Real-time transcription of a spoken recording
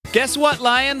Guess what,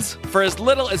 Lions? For as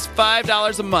little as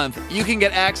 $5 a month, you can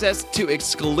get access to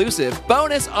exclusive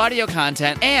bonus audio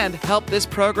content and help this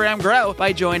program grow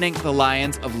by joining the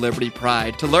Lions of Liberty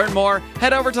Pride. To learn more,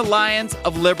 head over to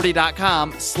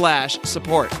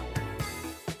lionsofliberty.com/support.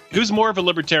 Who's more of a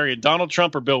libertarian, Donald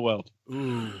Trump or Bill Weld?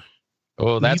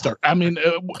 Oh, that's Neither. I mean,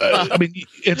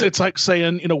 it's like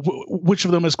saying, which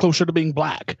of them is closer to being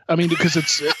black? I mean, because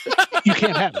it's you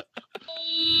can't have it.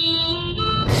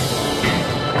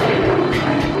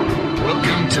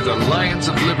 Welcome to the Lions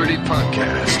of Liberty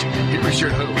podcast. Here is your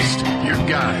host, your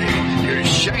guide, your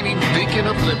shining beacon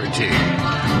of liberty,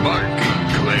 Mark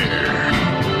Claire.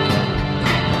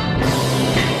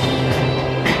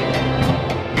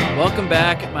 Welcome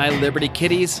back, my Liberty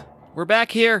Kitties. We're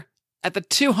back here at the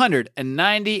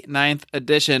 299th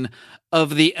edition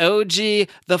of the OG,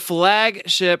 the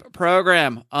flagship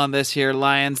program on this here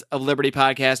Lions of Liberty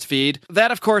podcast feed.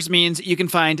 That, of course, means you can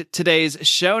find today's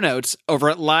show notes over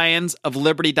at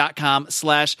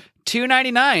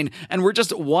lionsofliberty.com/299. And we're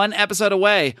just one episode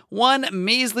away, one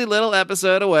measly little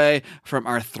episode away from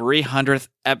our 300th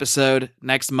episode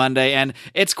next Monday. And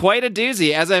it's quite a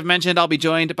doozy. As I've mentioned, I'll be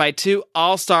joined by two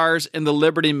all-stars in the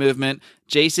Liberty movement,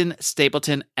 Jason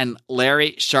Stapleton and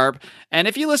Larry Sharp. And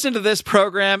if you listen to this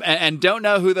program and don't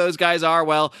know who those guys are,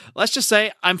 well, let's just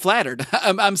say I'm flattered.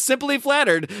 I'm simply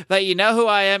flattered that you know who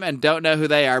I am and don't know who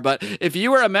they are. But if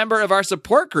you were a member of our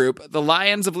support group, the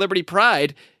Lions of Liberty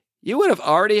Pride, you would have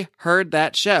already heard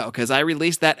that show because I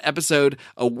released that episode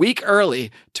a week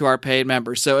early to our paid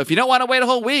members. So if you don't want to wait a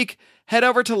whole week, head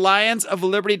over to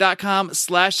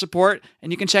lionsofliberty.com/support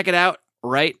and you can check it out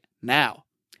right now.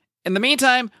 In the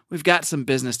meantime, we've got some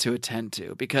business to attend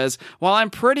to because while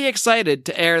I'm pretty excited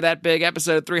to air that big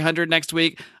episode 300 next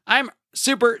week, I'm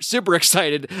super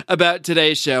excited about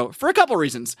today's show for a couple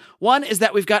reasons. One is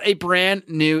that we've got a brand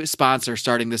new sponsor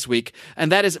starting this week,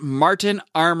 and that is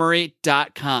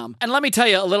martinarmory.com. And let me tell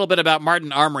you a little bit about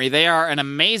Martin Armory. They are an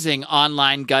amazing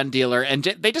online gun dealer,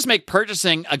 and they just make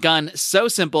purchasing a gun so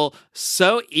simple,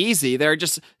 so easy. There are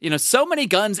just, so many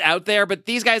guns out there, but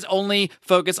these guys only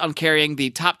focus on carrying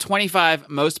the top 25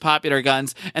 most popular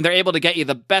guns, and they're able to get you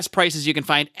the best prices you can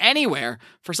find anywhere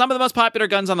for some of the most popular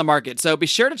guns on the market. So be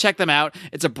sure to check them out.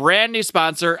 It's a brand new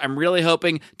sponsor. I'm really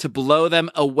hoping to blow them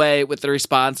away with the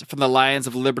response from the Lions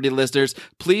of Liberty listeners.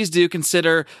 Please do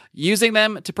consider using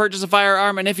them to purchase a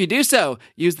firearm. And if you do so,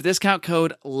 use the discount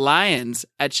code LIONS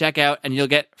at checkout and you'll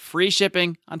get free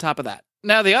shipping on top of that.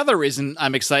 Now, the other reason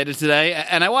I'm excited today,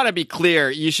 and I want to be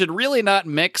clear, you should really not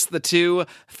mix the two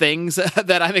things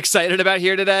that I'm excited about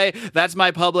here today. That's my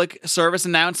public service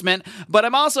announcement. But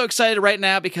I'm also excited right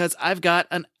now because I've got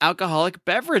an alcoholic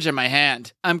beverage in my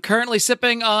hand. I'm currently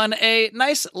sipping on a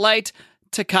nice light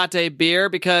Tecate beer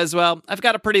because, well, I've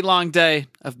got a pretty long day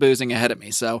of boozing ahead of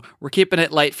me. So we're keeping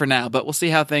it light for now, but we'll see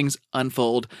how things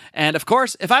unfold. And of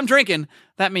course, if I'm drinking,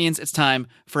 that means it's time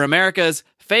for America's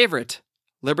favorite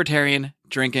libertarian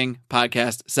drinking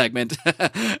podcast segment.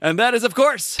 And that is, of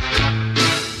course,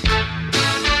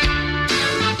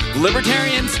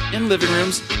 Libertarians in Living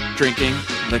Rooms Drinking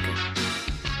Liquor.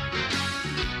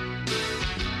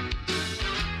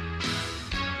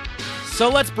 So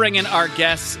let's bring in our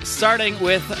guests, starting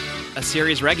with a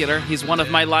series regular. He's one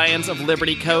of my Lions of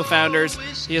Liberty co-founders.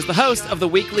 He is the host of the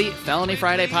weekly Felony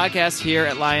Friday podcast here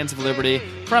at Lions of Liberty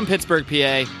from Pittsburgh,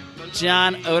 PA.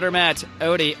 John Odermatt.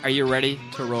 Odie, are you ready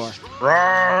to roar?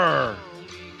 Roar!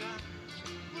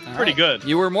 Pretty good.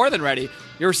 You were more than ready.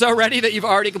 You were so ready that you've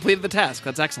already completed the task.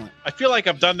 That's excellent. I feel like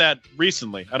I've done that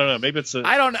recently. I don't know. Maybe it's a...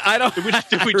 I don't. Did we I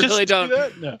just really do don't.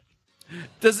 that? No.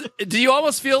 Do you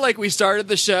almost feel like we started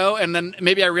the show and then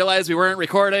maybe I realized we weren't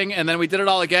recording and then we did it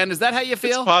all again? Is that how you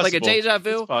feel? It's possible. Like a deja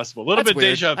vu? It's possible. A little That's bit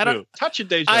weird. deja vu. Touch of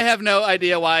deja vu. I have no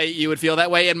idea why you would feel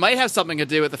that way. It might have something to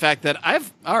do with the fact that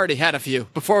I've already had a few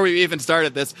before we even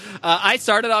started this. I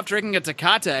started off drinking a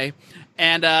Tecate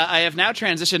and I have now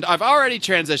transitioned. I've already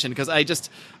transitioned because I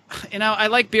just... I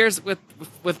like beers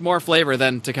with more flavor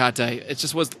than Tecate. It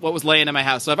just was what was laying in my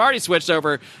house. So I've already switched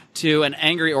over to an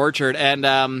Angry Orchard, and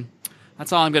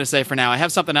that's all I'm going to say for now. I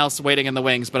have something else waiting in the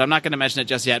wings, but I'm not going to mention it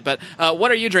just yet. But what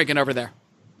are you drinking over there?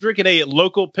 Drinking a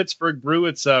local Pittsburgh brew.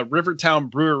 It's a Rivertown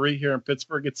Brewery here in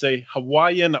Pittsburgh. It's a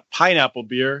Hawaiian pineapple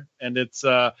beer, and it's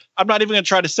I'm not even going to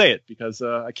try to say it because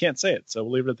I can't say it, so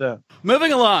we'll leave it at that.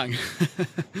 Moving along.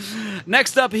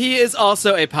 Next up, he is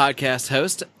also a podcast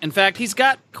host. In fact, he's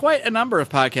got quite a number of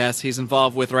podcasts he's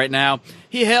involved with right now.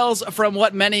 He hails from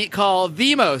what many call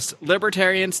the most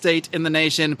libertarian state in the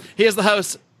nation. He is the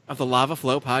host of the Lava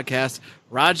Flow podcast.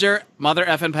 Rodger, Mother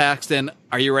effing Paxton,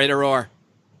 are you ready to roar?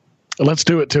 Let's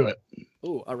do it to it.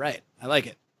 Ooh, all right. I like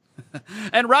it.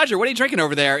 And Rodger, what are you drinking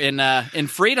over there in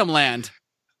Freedom Land?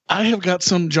 I have got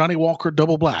some Johnny Walker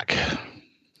Double Black.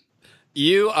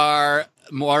 You are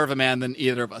more of a man than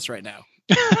either of us right now.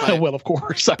 Well, of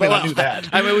course. I knew that.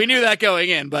 I mean, we knew that going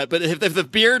in, but if the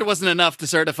beard wasn't enough to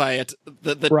certify it,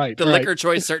 the liquor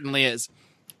choice certainly is.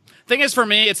 Thing is, for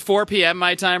me, it's 4 p.m.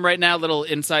 my time right now, little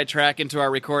inside track into our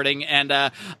recording, and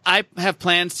I have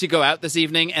plans to go out this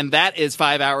evening, and that is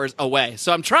 5 hours away.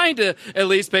 So I'm trying to at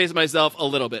least pace myself a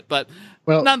little bit, but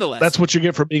nonetheless. That's what you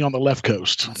get for being on the left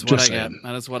coast. That's what I get.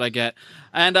 That is what I get.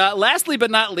 And lastly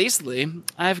but not leastly,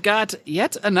 I've got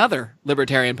yet another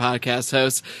Libertarian podcast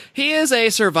host. He is a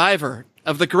survivor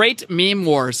of the great meme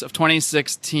wars of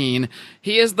 2016.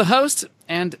 He is the host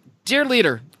and dear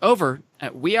leader over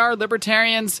at We Are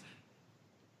Libertarians.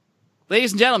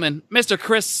 Ladies and gentlemen, Mr.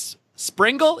 Chris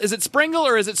Spangle. Is it Springle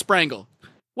or is it Sprangle?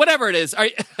 Whatever it is.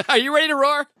 Are you ready to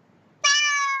roar?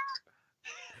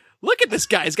 Look at this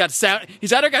guy. He's got sound.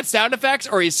 He's either got sound effects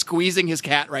or he's squeezing his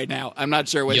cat right now. I'm not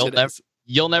sure which it is.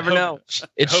 You'll never know.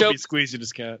 I hope he's squeezing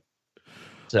his cat.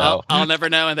 So I'll never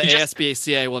know, and the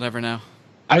ASPCA will never know.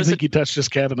 I think he touched his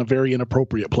cat in a very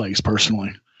inappropriate place,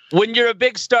 personally. When you're a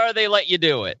big star, they let you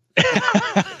do it.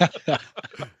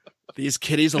 These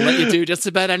kitties will let you do just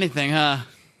about anything, huh?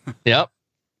 Yep.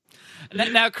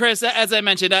 Now, Chris, as I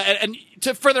mentioned, and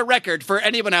for the record, for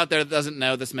anyone out there that doesn't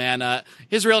know this man,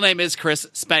 his real name is Chris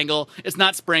Spangle. It's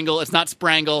not Springle. It's not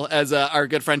Sprangle, as our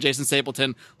good friend Jason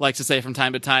Stapleton likes to say from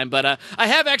time to time. But I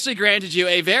have actually granted you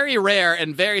a very rare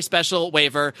and very special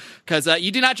waiver because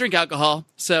you do not drink alcohol.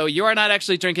 So you are not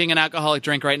actually drinking an alcoholic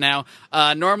drink right now.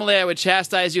 Normally, I would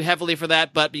chastise you heavily for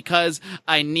that, but because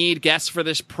I need guests for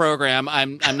this program,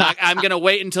 I'm going to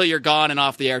wait until you're gone and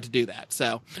off the air to do that.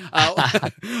 So,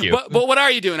 but what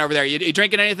are you doing over there? You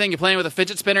drinking anything? You playing with a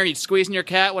fidget spinner? You squeezing your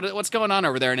cat? What's going on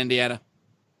over there in Indiana?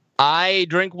 I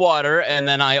drink water, and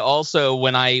then I also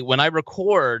when I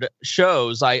record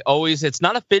shows, it's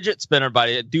not a fidget spinner, but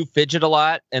I do fidget a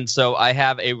lot, and so I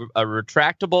have a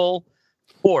retractable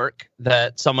fork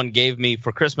that someone gave me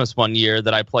for Christmas one year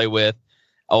that I play with,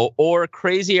 or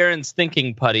Crazy Aaron's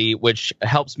thinking putty, which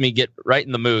helps me get right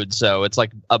in the mood. So it's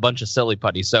like a bunch of silly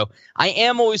putty. So I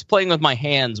am always playing with my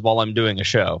hands while I'm doing a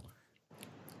show.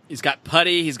 He's got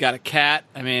putty. He's got a cat.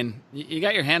 I mean, you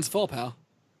got your hands full, pal.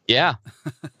 Yeah.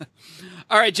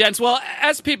 All right, gents. Well,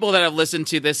 as people that have listened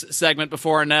to this segment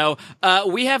before know,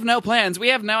 we have no plans. We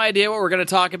have no idea what we're going to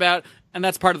talk about, and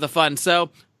that's part of the fun. So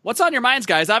what's on your minds,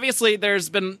 guys? Obviously, there's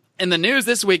been in the news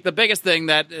this week, the biggest thing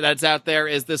that's out there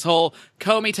is this whole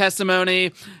Comey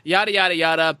testimony, yada, yada,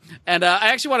 yada. And I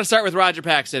actually want to start with Rodger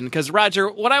Paxton, because, Rodger,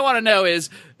 what I want to know is,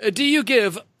 do you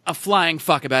give a flying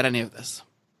fuck about any of this?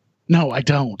 No, I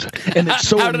don't. And it's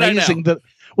so amazing that,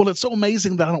 well, it's so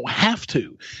amazing that I don't have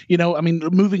to. You know, I mean,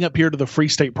 moving up here to the Free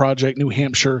State Project, New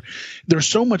Hampshire, there's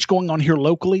so much going on here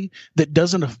locally that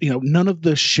doesn't, none of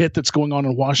the shit that's going on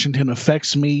in Washington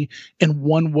affects me in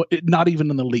not even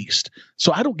in the least.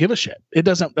 So I don't give a shit. It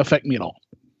doesn't affect me at all.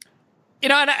 You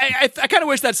know, and I kind of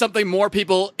wish that's something more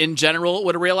people in general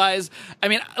would realize. I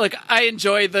mean, like, I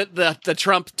enjoy the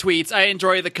Trump tweets. I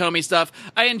enjoy the Comey stuff.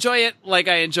 I enjoy it like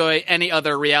I enjoy any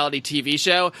other reality TV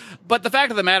show. But the fact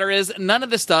of the matter is, none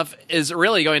of this stuff is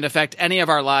really going to affect any of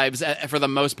our lives for the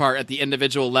most part at the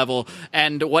individual level.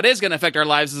 And what is going to affect our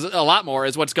lives is a lot more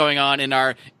is what's going on in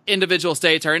our individual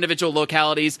states, our individual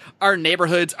localities, our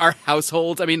neighborhoods, our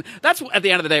households. I mean, that's at the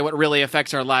end of the day what really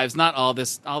affects our lives, not all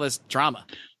this drama.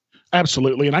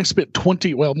 Absolutely. And I spent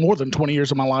more than 20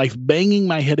 years of my life banging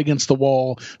my head against the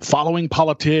wall, following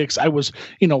politics. I was,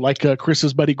 like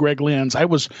Chris's buddy Greg Lenz, I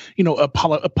was, a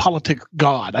politic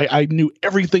god. I knew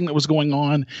everything that was going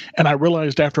on. And I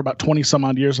realized after about 20 some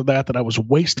odd years of that I was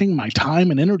wasting my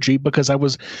time and energy because I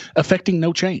was affecting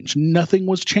no change. Nothing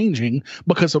was changing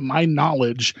because of my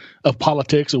knowledge of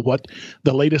politics and what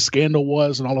the latest scandal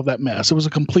was and all of that mess. It was a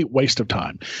complete waste of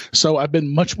time. So I've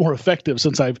been much more effective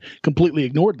since I've completely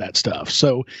ignored that stuff.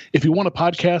 So if you want a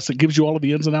podcast that gives you all of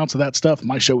the ins and outs of that stuff,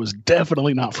 my show is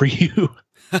definitely not for you.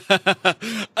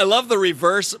 I love the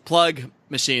reverse plug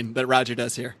machine that Rodger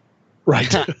does here.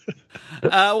 Right.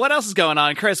 What else is going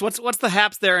on, Chris? What's the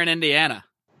haps there in Indiana?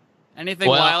 Anything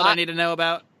wild I need to know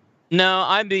about? No,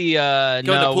 I'm going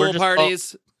to pool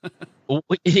parties.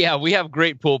 Yeah, we have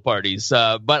great pool parties.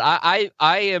 But I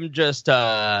am just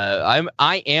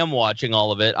I am watching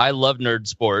all of it. I love nerd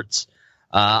sports.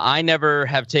 I never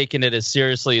have taken it as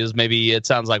seriously as maybe it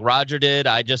sounds like Rodger did.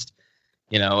 I just,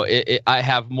 I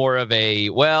have more of a,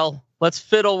 let's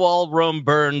fiddle while Rome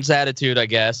burns attitude, I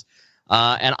guess.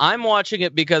 And I'm watching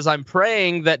it because I'm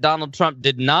praying that Donald Trump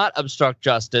did not obstruct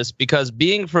justice, because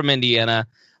being from Indiana,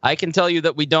 I can tell you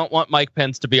that we don't want Mike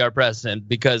Pence to be our president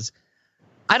because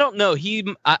I don't know.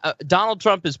 Donald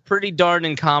Trump is pretty darn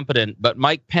incompetent, but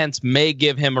Mike Pence may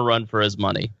give him a run for his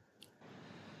money.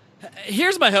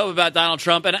 Here's my hope about Donald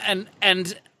Trump,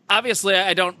 and obviously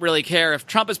I don't really care if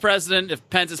Trump is president, if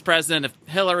Pence is president, if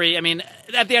Hillary. I mean,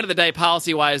 at the end of the day,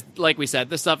 policy-wise, like we said,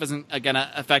 this stuff isn't going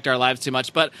to affect our lives too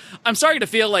much. But I'm starting to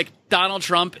feel like Donald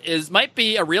Trump might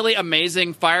be a really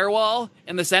amazing firewall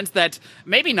in the sense that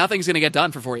maybe nothing's going to get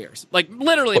done for 4 years. Like,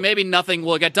 literally, maybe nothing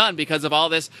will get done because of all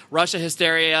this Russia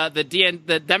hysteria. The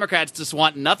Democrats just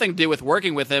want nothing to do with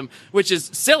working with him, which is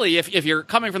silly if you're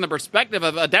coming from the perspective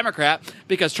of a Democrat,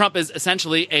 because Trump is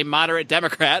essentially a moderate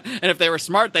Democrat. And if they were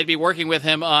smart, they'd be working with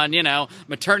him on,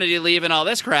 maternity leave and all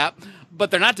this crap. But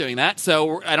they're not doing that,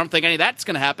 so I don't think any of that's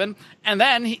going to happen. And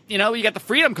then, you got the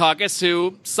Freedom Caucus,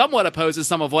 who somewhat opposes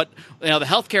some of what, the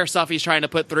healthcare stuff he's trying to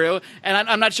put through. And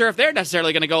I'm not sure if they're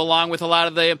necessarily going to go along with a lot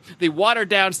of the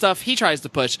watered-down stuff he tries to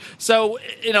push. So,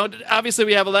 obviously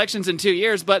we have elections in 2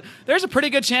 years, but there's a pretty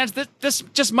good chance that this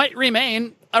just might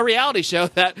remain a reality show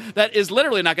that is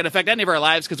literally not going to affect any of our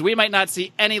lives, because we might not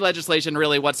see any legislation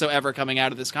really whatsoever coming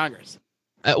out of this Congress.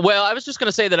 Well, I was just going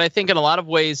to say that I think in a lot of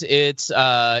ways it's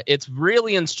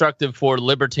really instructive for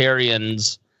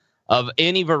libertarians of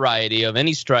any variety, of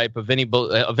any stripe, of any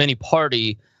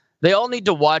party. They all need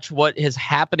to watch what is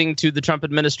happening to the Trump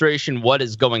administration, what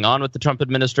is going on with the Trump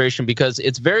administration, because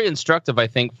it's very instructive, I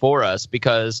think, for us.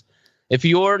 Because if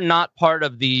you're not part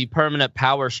of the permanent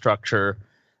power structure,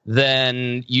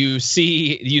 then you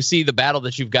see the battle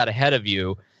that you've got ahead of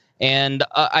you. And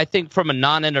I think from a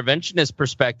non-interventionist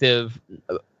perspective,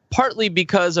 partly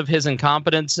because of his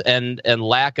incompetence and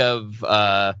lack of,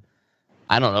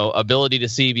 ability to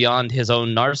see beyond his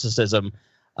own narcissism,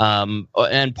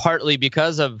 and partly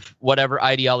because of whatever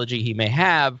ideology he may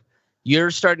have, you're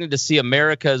starting to see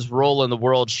America's role in the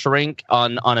world shrink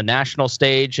on a national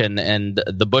stage, and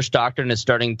the Bush Doctrine is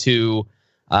starting to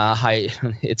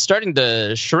it's starting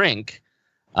to shrink.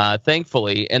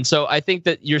 Thankfully. And so I think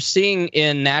that you're seeing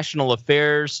in national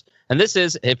affairs, and this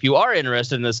is, if you are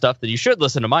interested in this stuff, then you should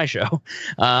listen to my show,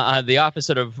 the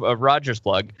opposite of Rodger's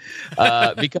plug,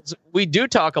 because we do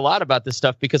talk a lot about this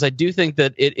stuff, because I do think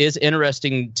that it is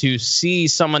interesting to see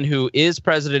someone who is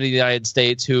president of the United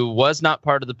States, who was not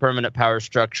part of the permanent power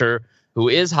structure, who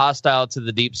is hostile to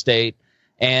the deep state,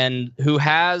 and who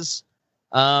has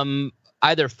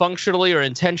either functionally or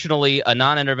intentionally a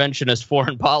non-interventionist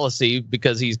foreign policy,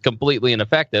 because he's completely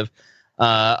ineffective.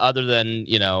 Other than,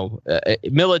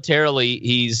 militarily,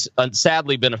 he's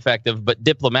sadly been effective, but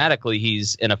diplomatically,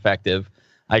 he's ineffective.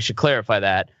 I should clarify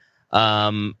that.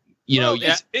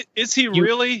 Is he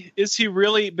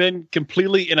really been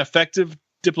completely ineffective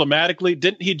diplomatically?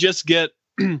 Didn't he just get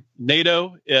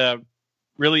NATO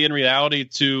really in reality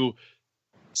to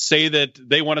say that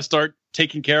they want to start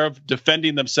taking care of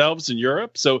defending themselves in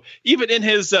Europe? So even in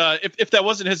his, if that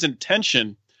wasn't his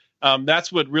intention,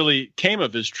 that's what really came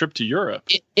of his trip to Europe.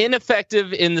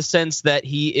 Ineffective in the sense that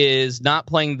he is not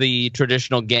playing the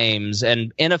traditional games,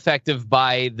 and ineffective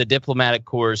by the diplomatic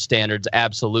corps standards.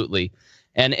 Absolutely.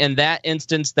 And in that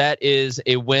instance, that is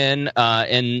a win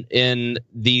in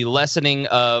the lessening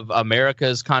of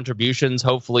America's contributions,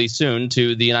 hopefully soon,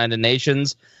 to the United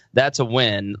Nations. That's a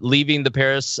win. Leaving the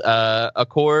Paris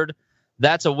Accord,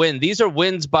 that's a win. These are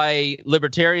wins by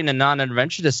libertarian and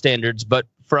non-interventionist standards, but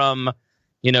from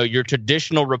your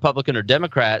traditional Republican or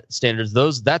Democrat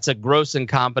standards, that's a gross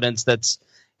incompetence. That's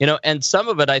and some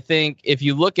of it, I think, if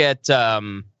you look at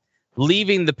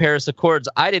leaving the Paris Accords,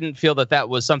 I didn't feel that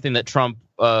was something that Trump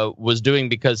was doing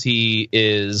because he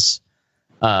is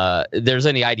there's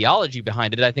any ideology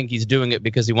behind it. I think he's doing it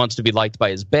because he wants to be liked by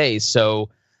his base. So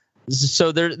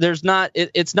there's not.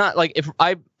 It's not like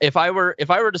if I were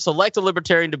to select a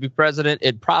libertarian to be president,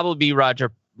 it'd probably be Rodger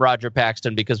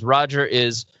Paxton, because Rodger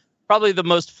is probably the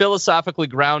most philosophically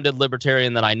grounded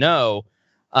libertarian that I know.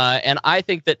 And I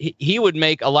think that he would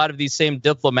make a lot of these same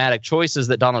diplomatic choices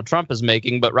that Donald Trump is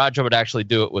making, but Rodger would actually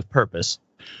do it with purpose.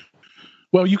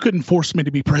 Well, you couldn't force me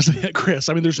to be president, Chris.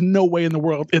 I mean, there's no way in the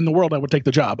world I would take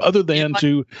the job other than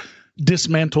to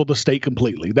dismantle the state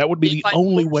completely. That would be the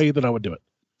only way that I would do it.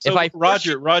 So,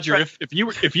 Rodger,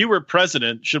 if you were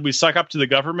president, should we suck up to the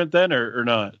government then, or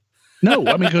not? No,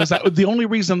 I mean, because the only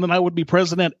reason that I would be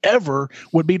president ever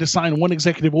would be to sign one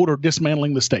executive order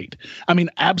dismantling the state. I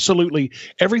mean, absolutely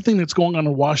everything that's going on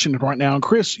in Washington right now. And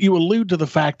Chris, you allude to the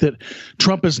fact that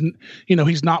Trump is,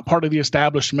 he's not part of the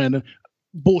establishment.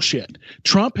 Bullshit.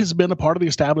 Trump has been a part of the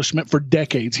establishment for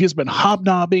decades. He has been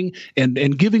hobnobbing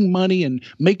and giving money and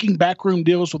making backroom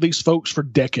deals with these folks for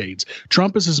decades.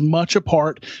 Trump is as much a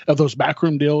part of those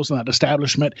backroom deals and that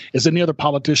establishment as any other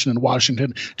politician in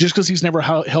Washington. Just because he's never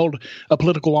held a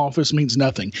political office means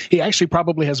nothing. He actually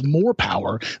probably has more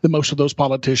power than most of those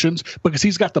politicians because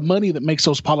he's got the money that makes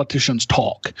those politicians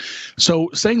talk. So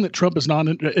saying that Trump is not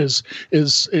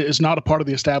a part of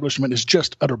the establishment is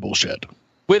just utter bullshit.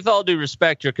 With all due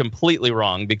respect, you're completely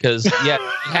wrong because, yeah,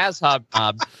 he has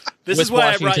hobnobbed. This is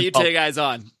why I brought you two guys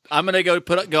on. I'm going to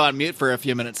go on mute for a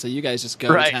few minutes, so you guys just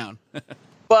go to town.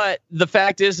 But the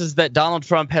fact is that Donald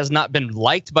Trump has not been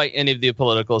liked by any of the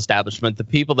political establishment. The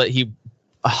people that he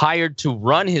hired to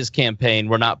run his campaign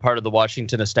were not part of the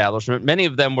Washington establishment. Many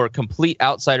of them were complete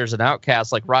outsiders and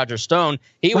outcasts, like Rodger Stone.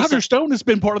 Rodger Stone has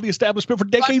been part of the establishment for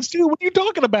decades too. What are you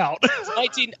talking about?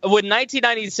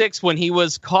 1996, when he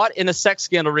was caught in a sex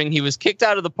scandal ring, he was kicked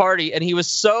out of the party, and he was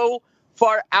so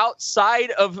far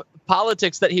outside of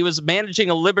politics that he was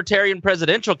managing a libertarian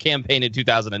presidential campaign in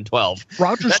 2012.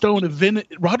 Rodger Stone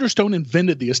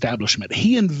invented the establishment.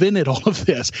 He invented all of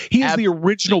this. He is the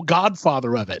original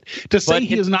godfather of it. To say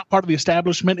he is not part of the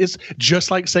establishment is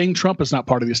just like saying Trump is not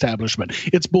part of the establishment.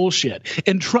 It's bullshit.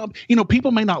 And Trump,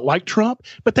 people may not like Trump,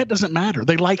 but that doesn't matter.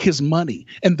 They like his money,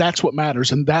 and that's what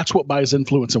matters, and that's what buys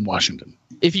influence in Washington.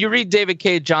 If you read David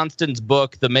K. Johnston's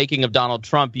book, The Making of Donald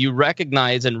Trump, you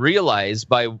recognize and realize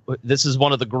this is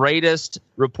one of the greatest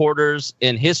reporters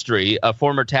in history, a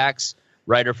former tax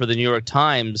writer for the New York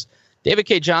Times. David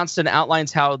K. Johnston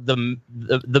outlines how the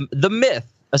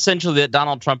myth, essentially, that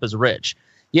Donald Trump is rich.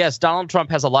 Yes, Donald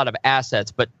Trump has a lot of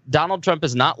assets, but Donald Trump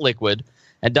is not liquid,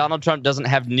 and Donald Trump doesn't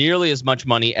have nearly as much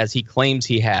money as he claims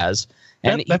he has.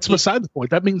 And that's beside the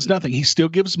point. That means nothing. He still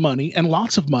gives money, and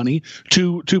lots of money,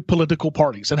 to political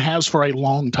parties, and has for a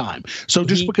long time. So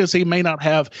just because he may not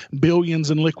have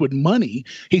billions in liquid money,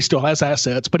 he still has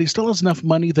assets, but he still has enough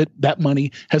money that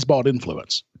money has bought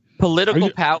influence.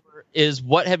 Political power is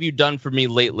what have you done for me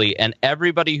lately? And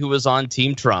everybody who was on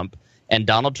Team Trump and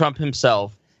Donald Trump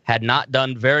himself had not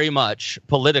done very much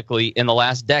politically in the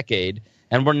last decade,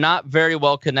 and were not very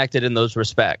well connected in those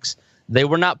respects. They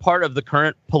were not part of the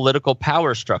current political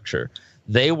power structure.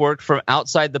 They worked from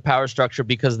outside the power structure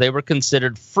because they were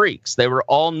considered freaks. They were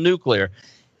all nuclear.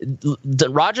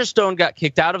 Rodger Stone got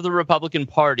kicked out of the Republican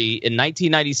Party in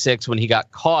 1996 when he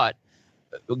got caught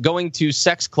going to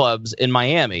sex clubs in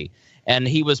Miami. And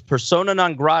he was persona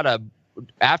non grata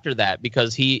after that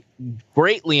because he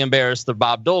greatly embarrassed the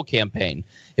Bob Dole campaign.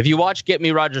 If you watch Get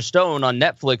Me Rodger Stone on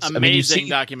Netflix, amazing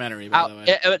documentary, by the way.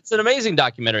 It's an amazing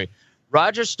documentary.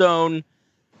 Rodger Stone,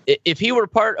 if he were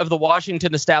part of the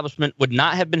Washington establishment, would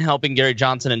not have been helping Gary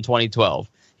Johnson in 2012.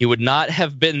 He would not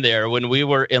have been there when we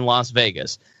were in Las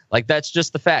Vegas. Like, that's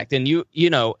just the fact. And you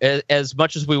know, as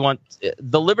much as we want,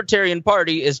 the Libertarian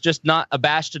Party is just not a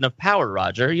bastion of power,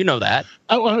 Rodger. You know that.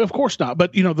 Oh, of course not.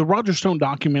 But, the Rodger Stone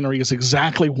documentary is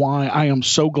exactly why I am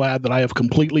so glad that I have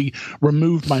completely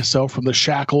removed myself from the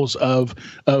shackles of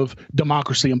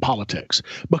democracy and politics,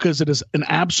 because it is an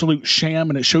absolute sham,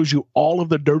 and it shows you all of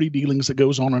the dirty dealings that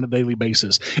goes on a daily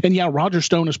basis. And yeah, Rodger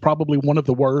Stone is probably one of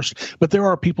the worst, but there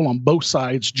are people on both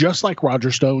sides, just like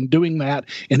Rodger Stone, doing that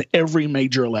in every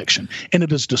major election. And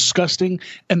it is disgusting.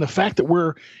 And the fact that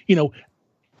we're,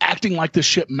 acting like this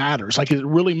shit matters, like it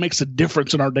really makes a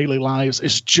difference in our daily lives,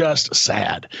 is just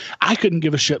sad. I couldn't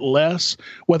give a shit less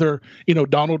whether,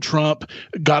 Donald Trump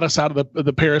got us out of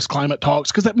the Paris climate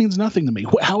talks, because that means nothing to me.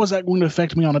 How is that going to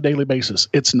affect me on a daily basis?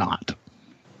 It's not.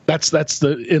 That's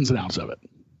the ins and outs of it.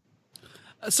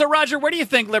 So, Rodger, where do you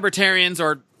think libertarians,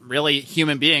 or really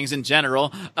human beings in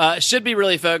general, should be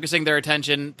really focusing their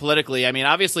attention politically? I mean,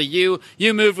 obviously you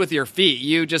moved with your feet.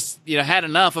 You just, had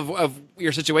enough of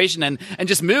your situation and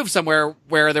just moved somewhere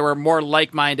where there were more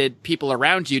like-minded people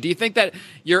around you. Do you think that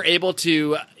you're able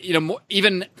to,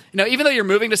 even though you're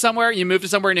moving to somewhere, you moved to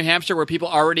somewhere in New Hampshire where people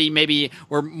already maybe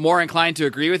were more inclined to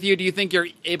agree with you? Do you think you're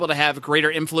able to have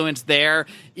greater influence there,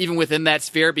 even within that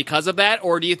sphere, because of that?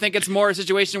 Or do you think it's more a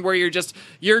situation where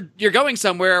you're going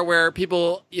somewhere where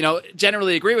people,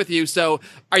 generally agree with you? So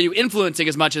are you influencing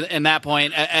as much in that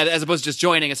point as opposed to just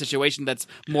joining a situation that's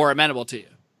more amenable to you?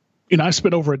 I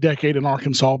spent over a decade in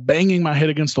Arkansas banging my head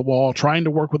against the wall, trying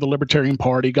to work with the Libertarian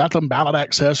Party, got them ballot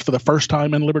access for the first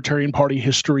time in Libertarian Party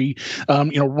history,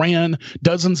 ran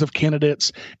dozens of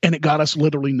candidates, and it got us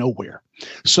literally nowhere.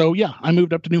 So, yeah, I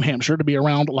moved up to New Hampshire to be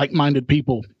around like-minded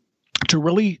people, to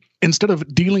really, instead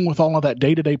of dealing with all of that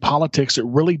day-to-day politics, it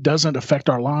really doesn't affect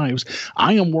our lives.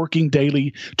 I am working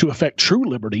daily to affect true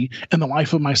liberty in the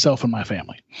life of myself and my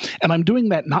family. And I'm doing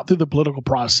that not through the political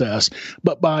process,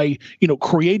 but by,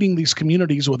 creating these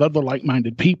communities with other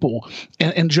like-minded people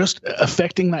and just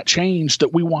affecting that change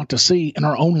that we want to see in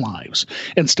our own lives,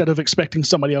 instead of expecting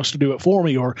somebody else to do it for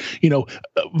me, or,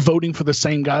 voting for the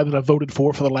same guy that I voted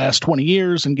for the last 20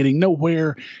 years and getting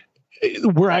nowhere.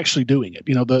 We're actually doing it.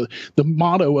 The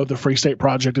motto of the Free State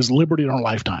Project is liberty in our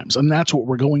lifetimes, and that's what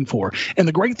we're going for. And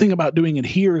the great thing about doing it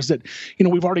here is that,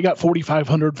 we've already got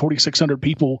 4,500, 4,600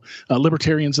 people,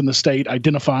 libertarians in the state,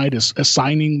 identified as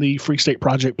signing the Free State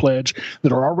Project pledge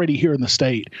that are already here in the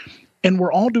state. And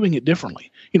we're all doing it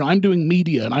differently. I'm doing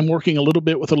media, and I'm working a little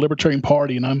bit with the Libertarian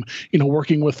Party, and I'm,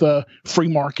 working with free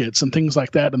markets and things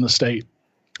like that in the state.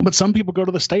 But some people go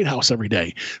to the State House every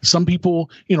day. Some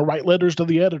people, write letters to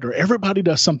the editor. Everybody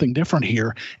does something different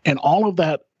here. And all of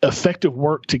that effective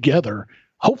work together,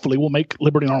 hopefully, will make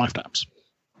liberty in our lifetimes.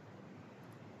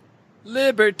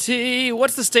 Liberty.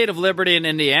 What's the state of liberty in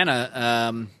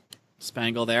Indiana,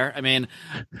 Spangle there? I mean,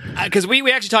 because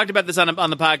we actually talked about this on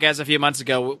the podcast a few months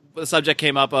ago. The subject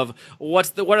came up of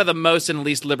what are the most and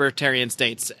least libertarian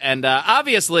states, and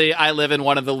obviously I live in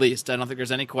one of the least. I don't think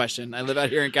there's any question. I live out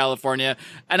here in California,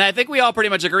 and I think we all pretty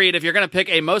much agreed if you're going to pick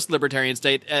a most libertarian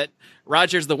state,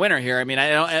 Rodger's the winner here. I mean,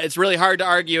 it's really hard to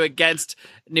argue against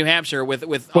New Hampshire with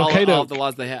all of the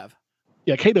laws they have.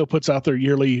 Yeah, Cato puts out their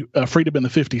yearly Freedom in the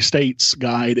 50 States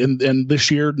guide, and this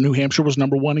year New Hampshire was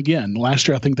number one again. Last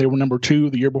year I think they were number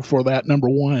two. The year before that, number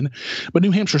one. But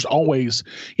New Hampshire's always,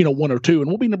 one or two, and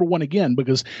we'll be number one again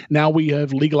because now we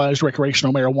have legalized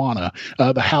recreational marijuana.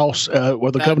 The House,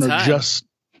 where the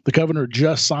governor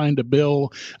just signed a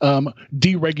bill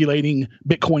deregulating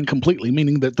Bitcoin completely,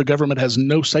 meaning that the government has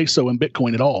no say-so in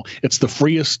Bitcoin at all. It's the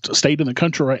freest state in the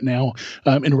country right now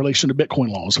in relation to Bitcoin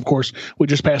laws. Of course, we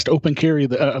just passed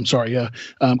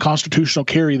constitutional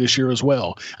carry this year as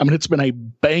well. I mean, it's been a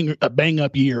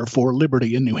bang-up year for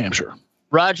liberty in New Hampshire.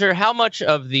 Rodger, how much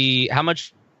of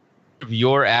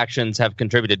your actions have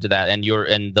contributed to that and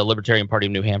the Libertarian Party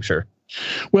of New Hampshire?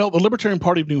 Well, the Libertarian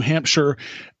Party of New Hampshire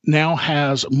now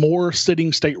has more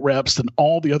sitting state reps than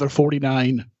all the other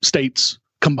 49 states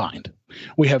combined.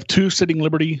 We have two sitting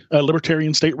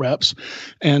libertarian state reps,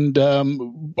 and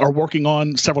are working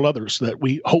on several others that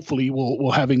we hopefully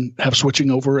will have switching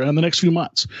over in the next few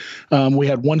months. We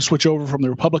had one switch over from the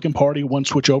Republican Party, one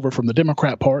switch over from the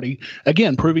Democrat Party.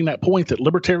 Again, proving that point that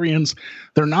libertarians,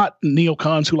 they're not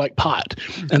neocons who like pot,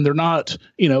 and they're not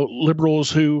liberals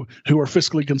who are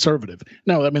fiscally conservative.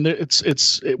 No, I mean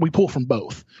we pull from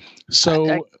both.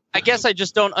 So I guess I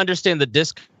just don't understand the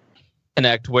disconnect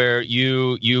where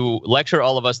you lecture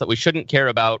all of us that we shouldn't care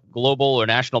about global or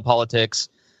national politics,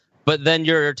 but then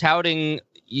you're touting,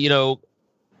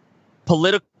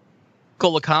 political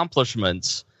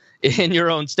accomplishments in your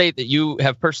own state that you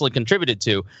have personally contributed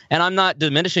to. And I'm not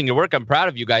diminishing your work. I'm proud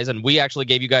of you guys. And we actually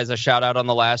gave you guys a shout out on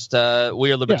the last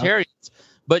We Are Libertarians. Yeah.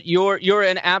 But you're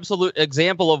an absolute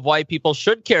example of why people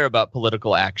should care about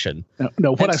political action.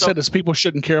 No, what I said is people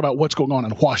shouldn't care about what's going on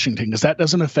in Washington because that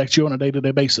doesn't affect you on a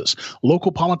day-to-day basis. Local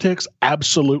politics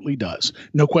absolutely does.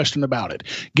 No question about it.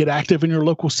 Get active in your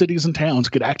local cities and towns.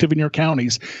 Get active in your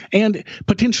counties. And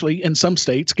potentially in some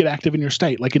states, get active in your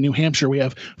state. Like in New Hampshire, we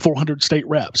have 400 state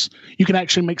reps. You can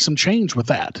actually make some change with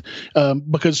that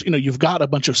because, you've got a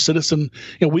bunch of citizen,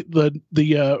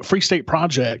 the Free State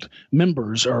Project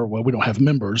members, we don't have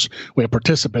members. We have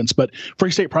participants, but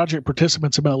Free State Project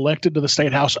participants have been elected to the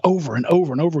State House over and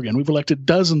over and over again. We've elected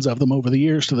dozens of them over the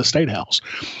years to the State House.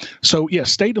 So,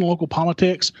 yes, state and local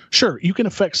politics, sure, you can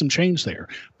affect some change there.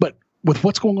 But with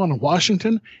what's going on in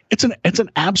Washington, it's an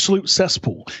absolute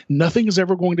cesspool. Nothing is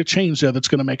ever going to change there that's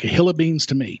going to make a hill of beans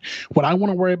to me. What I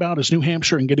want to worry about is New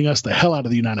Hampshire and getting us the hell out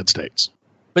of the United States.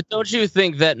 But don't you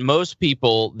think that most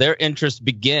people, their interest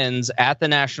begins at the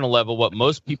national level, what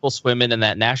most people swim in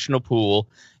that national pool?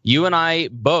 You and I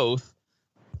both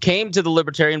came to the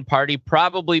Libertarian Party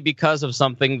probably because of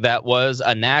something that was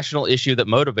a national issue that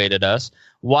motivated us.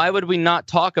 Why would we not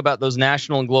talk about those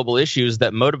national and global issues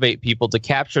that motivate people to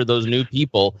capture those new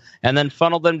people and then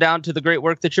funnel them down to the great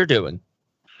work that you're doing?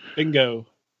 Bingo.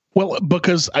 Well,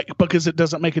 because it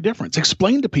doesn't make a difference.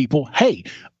 Explain to people, hey,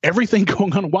 everything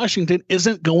going on in Washington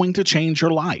isn't going to change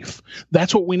your life.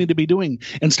 That's what we need to be doing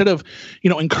instead of,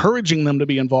 encouraging them to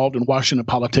be involved in Washington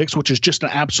politics, which is just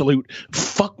an absolute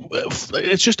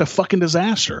it's just a fucking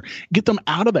disaster. Get them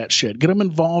out of that shit. Get them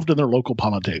involved in their local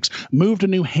politics. Move to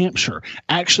New Hampshire.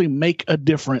 Actually make a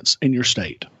difference in your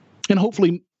state. And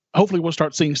hopefully we'll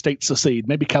start seeing states secede.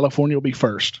 Maybe California will be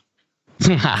first.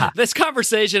 This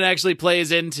conversation actually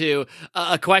plays into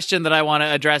a question that I want to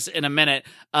address in a minute.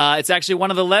 It's actually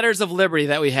one of the letters of liberty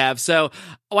that we have. So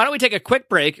why don't we take a quick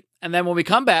break? And then when we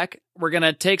come back, we're going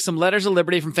to take some letters of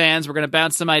liberty from fans. We're going to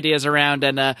bounce some ideas around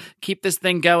and keep this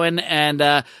thing going. And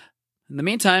in the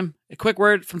meantime, a quick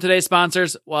word from today's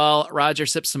sponsors while Rodger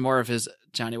sips some more of his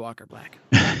Johnny Walker Black.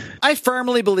 I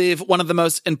firmly believe one of the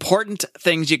most important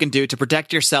things you can do to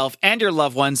protect yourself and your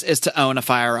loved ones is to own a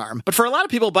firearm. But for a lot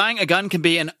of people, buying a gun can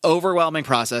be an overwhelming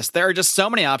process. There are just so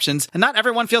many options, and not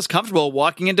everyone feels comfortable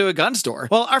walking into a gun store.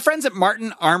 Well, our friends at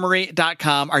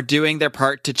martinarmory.com are doing their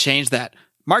part to change that.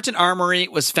 Martin Armory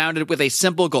was founded with a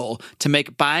simple goal: to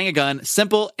make buying a gun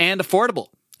simple and affordable.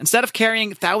 Instead of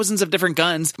carrying thousands of different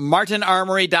guns,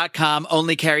 martinarmory.com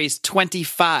only carries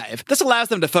 25. This allows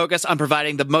them to focus on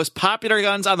providing the most popular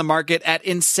guns on the market at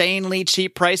insanely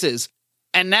cheap prices.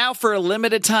 And now, for a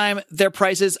limited time, their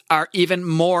prices are even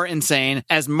more insane,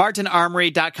 as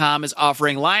martinarmory.com is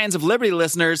offering Lions of Liberty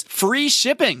listeners free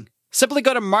shipping. Simply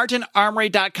go to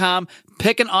martinarmory.com,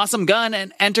 pick an awesome gun,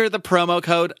 and enter the promo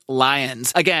code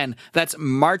LIONS. Again, that's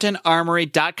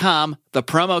martinarmory.com. The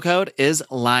promo code is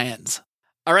LIONS.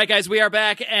 All right, guys, we are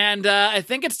back, and I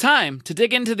think it's time to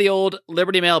dig into the old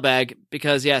Liberty mailbag,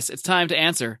 because, yes, it's time to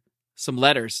answer some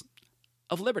letters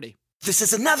of liberty. This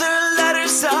is another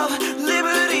Letters of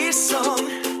Liberty song.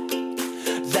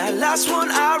 That last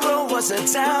one I wrote was a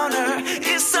downer.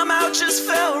 It somehow just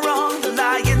fell wrong. The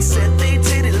Lions said they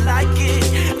didn't like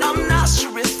it. I'm not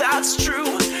sure if that's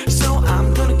true, so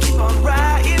I'm gonna keep on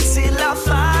writing till I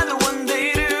find the one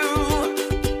they do.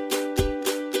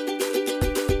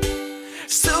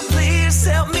 So please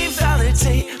help me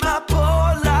validate my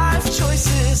poor life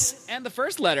choices. And the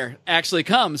first letter actually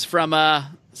comes from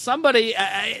somebody.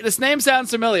 This name sounds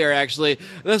familiar, actually.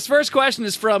 This first question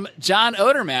is from John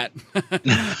Odermatt.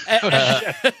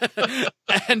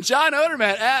 and John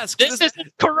Odermatt asks... This is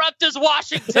corrupt as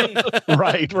Washington.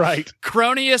 Right.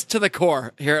 Cronyist to the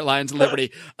core here at Lions of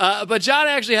Liberty. But John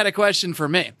actually had a question for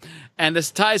me. And this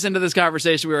ties into this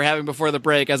conversation we were having before the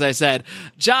break, as I said.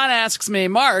 John asks me,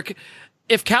 Mark,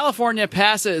 if California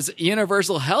passes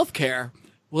universal health care,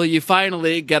 will you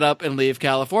finally get up and leave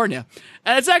California?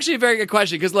 And it's actually a very good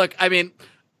question, because, look, I mean,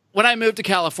 when I moved to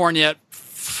California,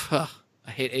 I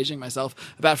hate aging myself,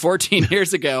 about 14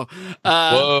 years ago.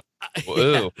 Whoa.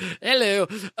 Hello.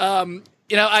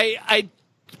 I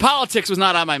politics was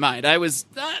not on my mind. I was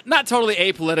not totally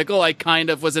apolitical. I kind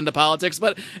of was into politics,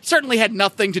 but it certainly had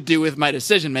nothing to do with my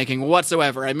decision-making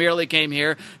whatsoever. I merely came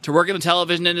here to work in the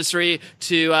television industry,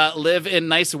 to live in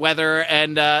nice weather,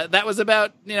 and that was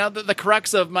about, the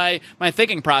crux of my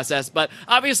thinking process. But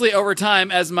obviously, over time,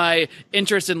 as my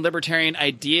interest in libertarian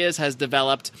ideas has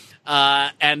developed,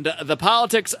 and the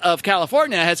politics of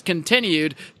California has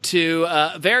continued to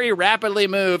very rapidly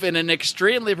move in an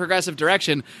extremely progressive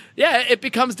direction, it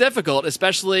becomes difficult,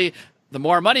 especially the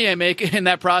more money I make in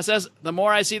that process, the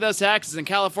more I see those taxes. And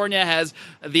California has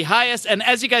the highest, and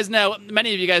as you guys know,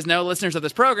 many of you guys know, listeners of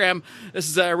this program, this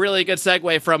is a really good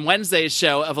segue from Wednesday's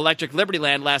show of Electric Liberty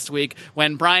Land last week,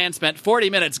 when Brian spent 40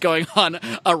 minutes going on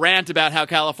a rant about how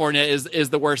California is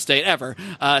the worst state ever,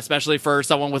 especially for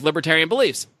someone with libertarian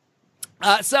beliefs.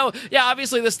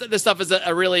 Obviously this stuff is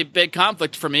a really big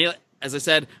conflict for me. As I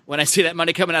said, when I see that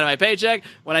money coming out of my paycheck,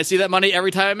 when I see that money every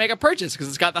time I make a purchase, because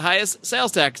it's got the highest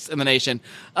sales tax in the nation.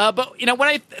 But when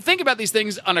I think about these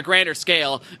things on a grander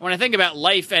scale, when I think about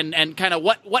life and kind of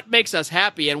what makes us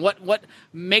happy and what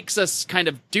makes us kind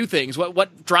of do things,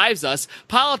 what drives us,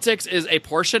 politics is a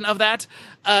portion of that.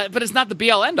 But it's not the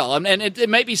be-all, end-all. And it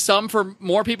may be some for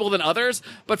more people than others.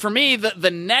 But for me, the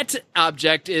net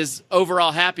object is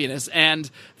overall happiness. And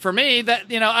for me, that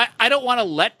I don't want to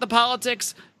let the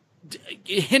politics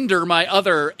hinder my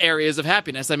other areas of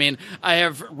happiness. I mean, I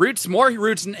have more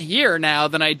roots here now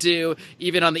than I do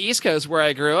even on the East Coast where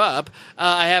I grew up.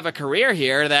 I have a career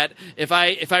here that if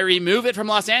I remove it from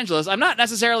Los Angeles, I'm not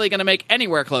necessarily going to make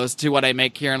anywhere close to what I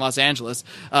make here in Los Angeles.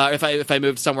 If I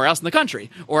moved somewhere else in the country,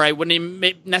 or I wouldn't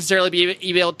even necessarily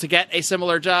be able to get a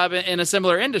similar job in a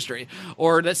similar industry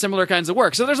or similar kinds of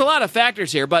work. So there's a lot of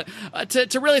factors here, but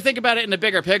to really think about it in a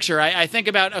bigger picture, I think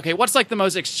about, okay, what's like the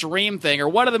most extreme thing, or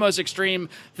what are the most extreme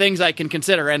things I can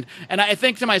consider? And I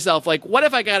think to myself, like, what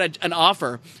if I got an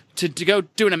offer to go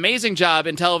do an amazing job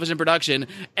in television production,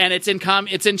 and it's in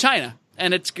China,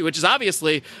 and which is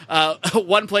obviously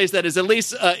one place that is at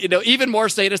least even more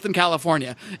statist than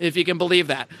California, if you can believe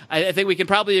that. I think we can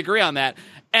probably agree on that.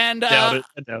 And I doubt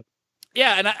it.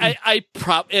 Yeah, and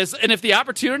and if the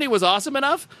opportunity was awesome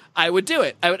enough, I would do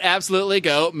it. I would absolutely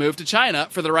go move to China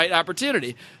for the right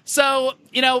opportunity. So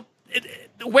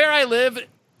where I live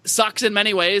sucks in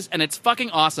many ways, and it's fucking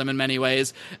awesome in many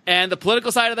ways. And the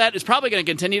political side of that is probably going to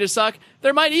continue to suck.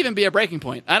 There might even be a breaking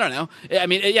point. I don't know. I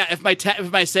mean, yeah, if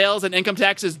my sales and income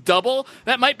taxes double,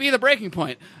 that might be the breaking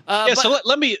point. So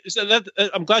let me.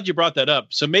 I'm glad you brought that up.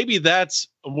 So maybe that's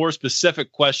a more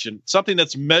specific question, something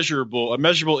that's measurable, a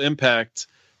measurable impact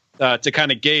to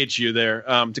kind of gauge you there,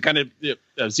 to kind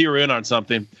of zero in on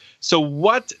something. So,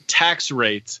 what tax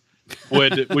rate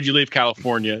would you leave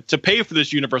California to pay for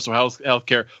this universal health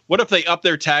care? What if they up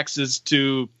their taxes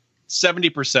to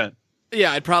 70%?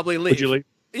 Yeah, I'd probably leave. Would you leave?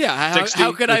 Yeah,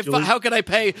 how could I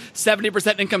pay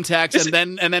 70% income tax and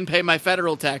then pay my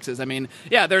federal taxes? I mean,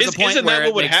 yeah, there's a point isn't where that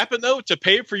what would happen though? To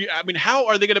pay for you, I mean, how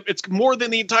are they going to? It's more than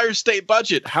the entire state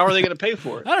budget. How are they going to pay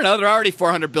for it? I don't know. They're already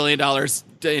 $400 billion,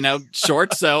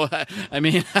 short. So I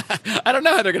mean, I don't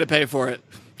know how they're going to pay for it.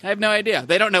 I have no idea.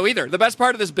 They don't know either. The best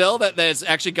part of this bill that is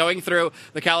actually going through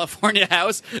the California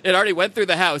House, it already went through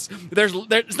the House.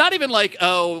 It's not even like,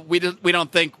 oh, we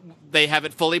don't think they have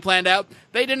it fully planned out.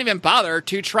 They didn't even bother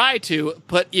to try to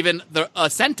put even a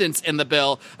sentence in the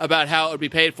bill about how it would be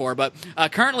paid for. But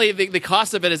currently, the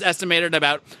cost of it is estimated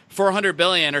about $400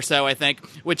 billion or so, I think,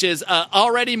 which is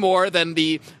already more than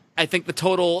the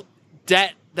total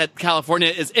debt that California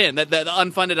is in, the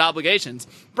unfunded obligations.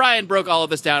 Brian broke all of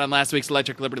this down on last week's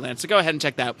Electric Liberty Land, so go ahead and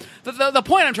check that out. The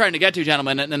point I'm trying to get to,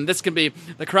 gentlemen, and this can be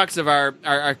the crux of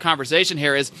our conversation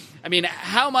here is, I mean,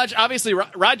 how much, obviously,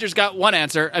 Rodger's got one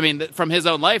answer, I mean, from his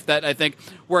own life that I think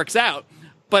works out.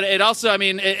 But it also, I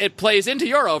mean, it plays into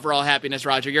your overall happiness,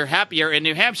 Rodger. You're happier in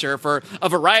New Hampshire for a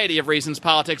variety of reasons,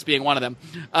 politics being one of them.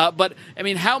 But, I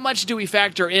mean, how much do we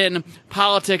factor in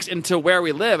politics into where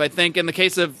we live? I think in the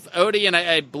case of Odie, and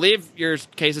I believe your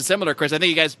case is similar, Chris, I think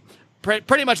you guys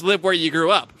pretty much live where you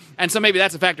grew up. And so maybe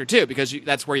that's a factor, too, because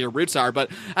that's where your roots are.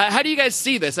 But how do you guys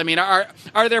see this? I mean, are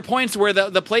there points where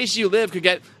the place you live could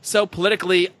get so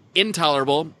politically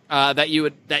intolerable that you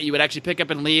would actually pick up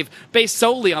and leave based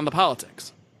solely on the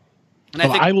politics? And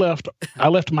I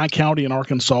left my county in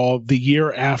Arkansas the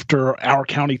year after our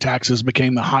county taxes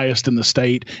became the highest in the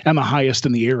state and the highest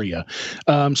in the area.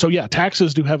 So yeah,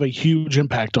 taxes do have a huge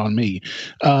impact on me.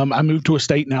 I moved to a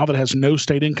state now that has no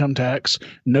state income tax,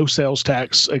 no sales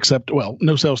tax except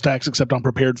on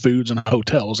prepared foods and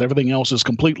hotels. Everything else is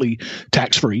completely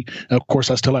tax free. Of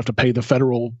course, I still have to pay the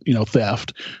federal,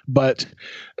 theft, but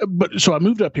so I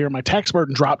moved up here. My tax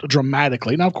burden dropped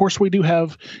dramatically. Now, of course, we do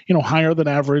have, higher than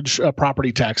average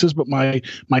property taxes, but my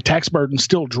tax burden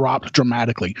still dropped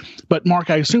dramatically. But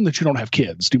Mark, I assume that you don't have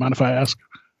kids. Do you mind if I ask?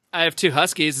 I have 2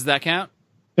 huskies. Does that count?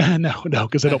 No,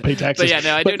 because they don't pay taxes. But yeah,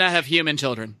 no, I do not have human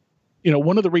children.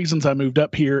 One of the reasons I moved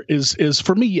up here is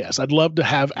for me, yes, I'd love to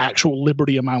have actual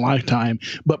liberty in my lifetime,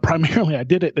 but primarily I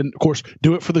did it, and of course,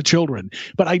 do it for the children.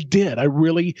 But I did. I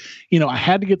really, I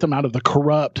had to get them out of the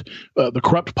corrupt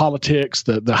politics,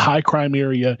 the high crime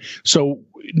area. So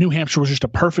New Hampshire was just a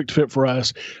perfect fit for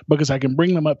us because I can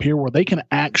bring them up here where they can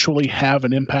actually have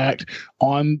an impact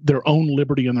on their own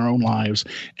liberty in their own lives.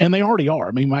 And they already are.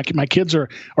 I mean, my kids are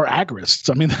agorists.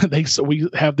 I mean, we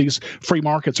have these free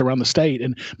markets around the state,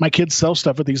 and my kids sell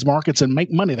stuff at these markets and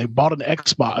make money. They bought an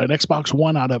Xbox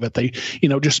One out of it. They,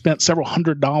 just spent several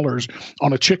 $100s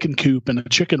on a chicken coop and a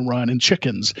chicken run and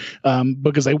chickens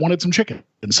because they wanted some chicken.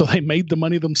 And so they made the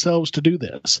money themselves to do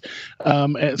this.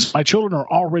 And so my children are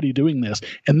already doing this.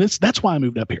 And that's why I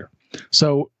moved up here.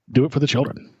 So do it for the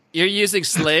children. You're using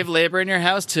slave labor in your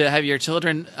house to have your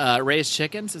children raise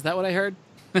chickens? Is that what I heard?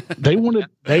 They wanted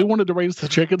to raise the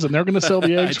chickens, and they're going to sell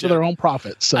the eggs for their own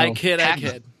profit. So I kid.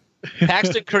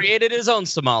 Paxton created his own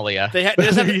Somalia. They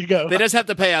just have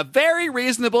to pay a very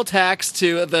reasonable tax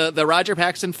to the Rodger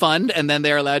Paxton Fund, and then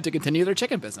they're allowed to continue their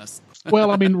chicken business.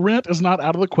 Well, I mean, rent is not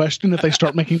out of the question if they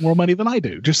start making more money than I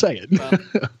do. Just say it.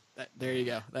 Well, there you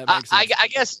go. That makes sense. I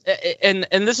guess, and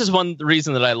this is one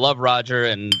reason that I love Rodger,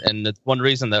 and it's one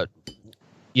reason that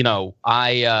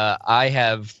I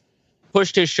have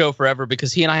pushed his show forever,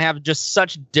 because he and I have just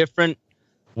such different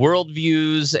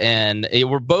worldviews, and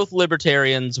we're both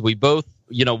libertarians. We both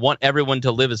want everyone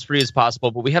to live as free as possible,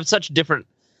 but we have such different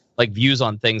views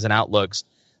on things and outlooks.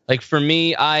 Like for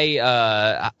me,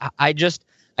 I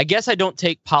guess I don't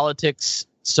take politics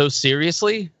so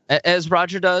seriously as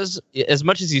Rodger does, as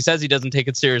much as he says he doesn't take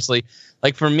it seriously.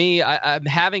 Like for me, I'm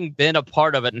having been a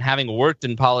part of it and having worked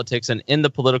in politics and in the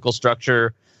political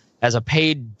structure as a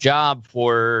paid job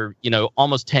for,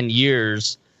 almost 10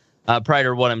 years prior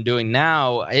to what I'm doing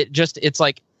now.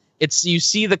 You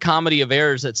see the comedy of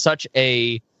errors at such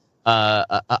a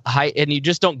high, and you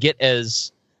just don't get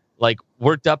as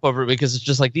worked up over it, because it's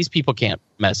just these people can't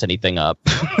mess anything up.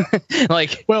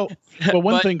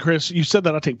 One thing, Chris, you said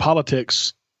that I take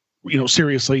politics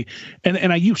seriously.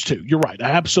 And I used to. You're right.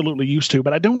 I absolutely used to,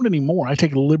 but I don't anymore. I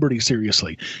take liberty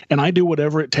seriously, and I do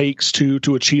whatever it takes to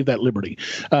achieve that liberty.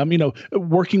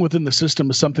 Working within the system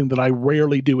is something that I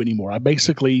rarely do anymore. I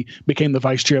basically became the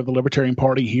vice chair of the Libertarian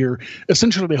Party here,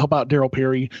 essentially to help out Darryl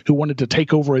Perry, who wanted to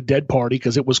take over a dead party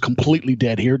because it was completely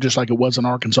dead here, just like it was in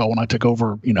Arkansas when I took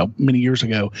over, many years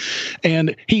ago.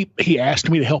 And he asked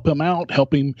me to help him out,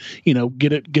 help him,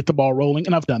 get the ball rolling,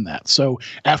 and I've done that. So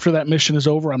after that mission is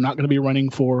over, I'm not going to be running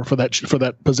for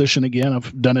that position again.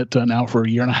 I've done it now for a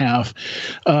year and a half.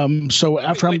 So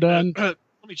after I'm done.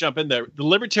 Let me jump in there. The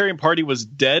Libertarian Party was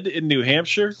dead in New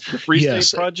Hampshire, the Free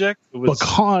State Project? It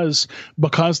was...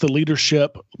 Because the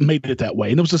leadership made it that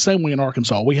way. And it was the same way in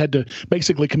Arkansas. We had to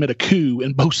basically commit a coup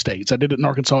in both states. I did it in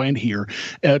Arkansas and here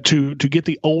to get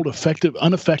the old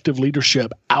ineffective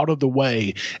leadership out of the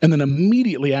way. And then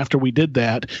immediately after we did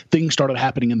that, things started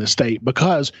happening in the state,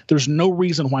 because there's no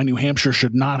reason why New Hampshire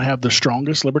should not have the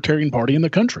strongest Libertarian Party in the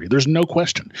country. There's no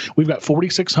question. We've got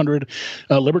 4,600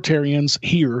 Libertarians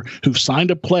here who've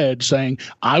signed a pledge saying,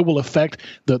 I will affect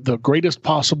the greatest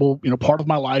possible part of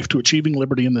my life to achieving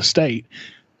liberty in the state.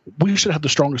 We should have the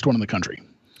strongest one in the country.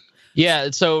 Yeah,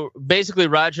 so basically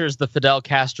Rodger's the Fidel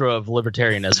Castro of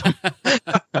libertarianism.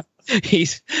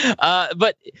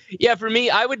 But yeah, for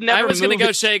me, I would never. I was going to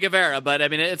go Che Guevara, but I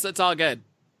mean, it's all good.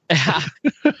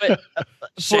 But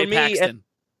Che for me, Paxton.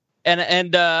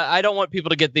 And I don't want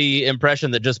people to get the impression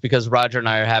that just because Rodger and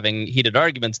I are having heated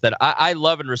arguments that I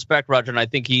love and respect Rodger, and I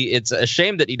think it's a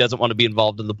shame that he doesn't want to be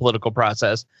involved in the political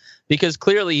process, because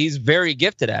clearly he's very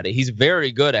gifted at it. He's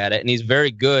very good at it, and he's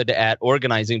very good at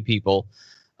organizing people.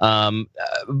 For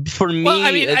me, well,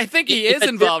 I mean, I think he is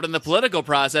involved in the political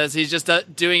process. He's just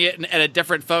doing it at a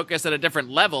different focus, at a different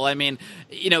level. I mean,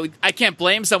 I can't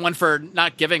blame someone for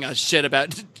not giving a shit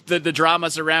about the drama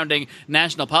surrounding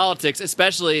national politics,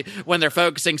 especially when they're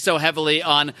focusing so heavily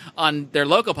on their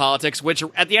local politics, which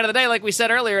at the end of the day, like we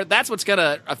said earlier, that's what's going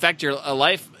to affect your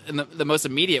life in the most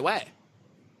immediate way.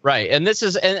 Right. And this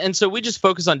is, and so we just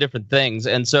focus on different things.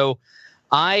 And so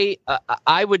I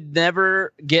would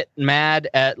never get mad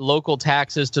at local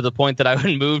taxes to the point that I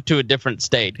would move to a different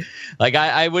state. Like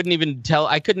I couldn't even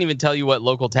tell you what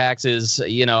local tax is.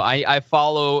 I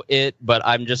follow it, but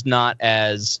I'm just not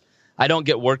I don't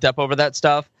get worked up over that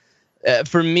stuff.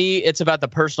 For me, it's about the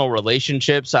personal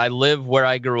relationships. I live where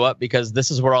I grew up because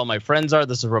this is where all my friends are.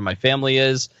 This is where my family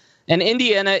is. And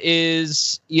Indiana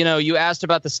is, you asked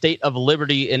about the state of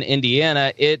liberty in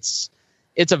Indiana. It's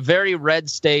a very red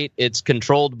state. It's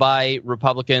controlled by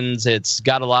Republicans. It's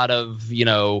got a lot of,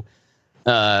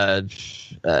 I'm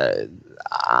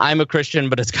a Christian,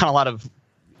 but it's got a lot of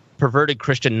perverted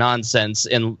Christian nonsense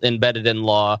embedded in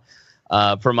law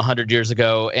from 100 years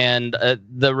ago. And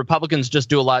the Republicans just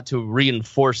do a lot to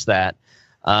reinforce that.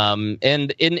 And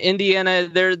in Indiana,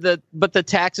 but the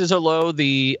taxes are low.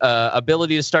 The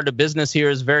ability to start a business here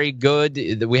is very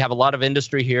good. We have a lot of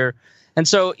industry here. And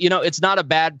so, it's not a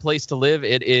bad place to live.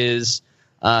 It is.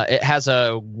 It has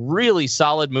a really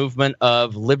solid movement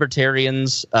of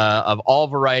libertarians of all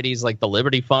varieties. Like the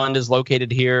Liberty Fund is located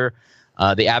here.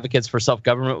 The Advocates for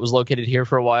Self-Government was located here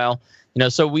for a while.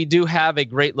 So we do have a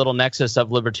great little nexus of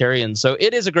libertarians. So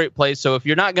it is a great place. So if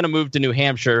you're not going to move to New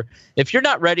Hampshire, if you're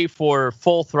not ready for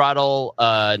full throttle,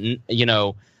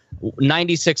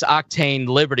 96 octane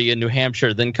liberty in New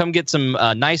Hampshire, then come get some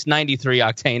nice 93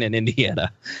 octane in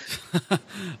Indiana.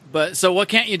 But so what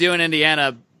can't you do in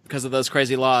Indiana because of those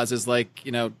crazy laws? Is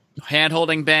hand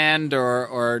holding banned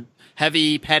or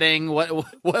heavy petting? What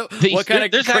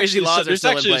kind of crazy laws are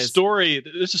still in place?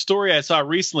 There's a story I saw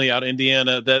recently out in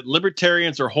Indiana that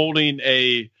libertarians are holding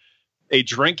a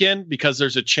drink-in because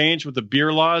there's a change with the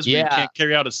beer laws. Where you can't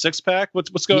carry out a six-pack.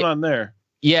 What's going on there?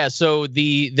 Yeah, so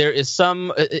there is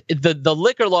some the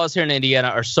liquor laws here in Indiana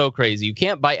are so crazy. You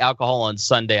can't buy alcohol on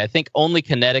Sunday. I think only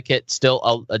Connecticut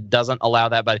still doesn't allow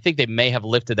that, but I think they may have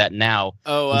lifted that now.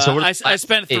 Oh, so I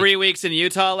spent 3 weeks in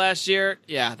Utah last year.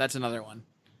 Yeah, that's another one.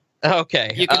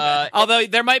 Okay. You can, although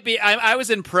there might be, I was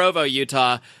in Provo,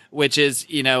 Utah, which is,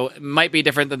 might be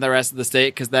different than the rest of the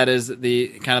state because that is the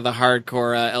kind of the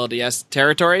hardcore LDS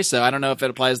territory. So I don't know if it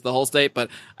applies to the whole state,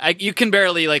 but you can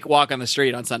barely walk on the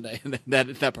street on Sunday in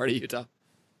that part of Utah.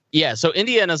 Yeah, so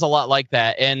Indiana's a lot like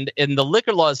that. And in the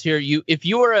liquor laws here, if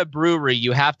you are a brewery,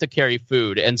 you have to carry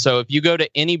food. And so if you go to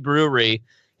any brewery,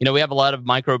 we have a lot of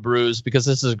microbrews because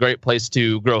this is a great place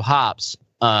to grow hops.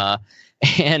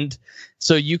 And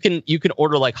so you can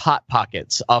order Hot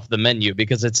Pockets off the menu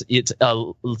because it's a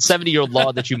 70-year-old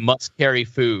law that you must carry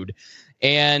food.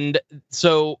 And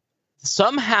so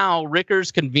somehow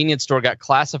Ricker's convenience store got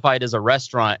classified as a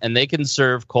restaurant and they can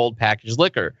serve cold packaged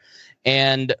liquor.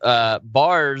 And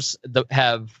bars that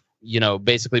have,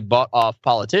 basically bought off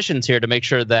politicians here to make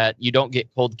sure that you don't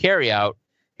get cold carry out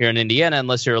here in Indiana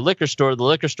unless you're a liquor store. The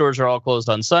liquor stores are all closed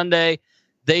on Sunday.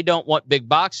 They don't want big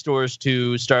box stores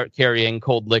to start carrying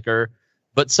cold liquor.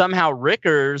 But somehow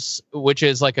Rickers, which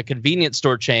is like a convenience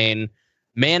store chain,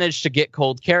 managed to get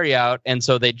cold carry out. And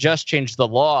so they just changed the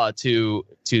law to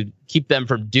keep them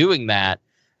from doing that.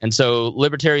 And so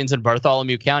libertarians in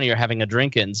Bartholomew County are having a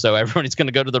drink-in. So everybody's going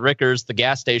to go to the Rickers, the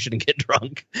gas station, and get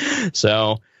drunk.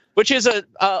 So, which is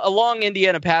a long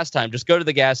Indiana pastime. Just go to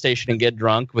the gas station and get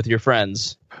drunk with your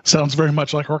friends. Sounds very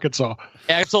much like Arkansas.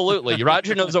 Absolutely.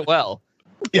 Rodger knows it well.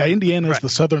 Yeah, Indiana is the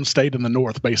southern state in the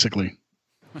north, basically.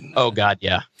 Oh, God,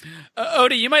 yeah.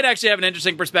 Odie, you might actually have an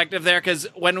interesting perspective there, because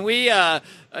when we,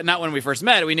 not when we first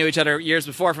met, we knew each other years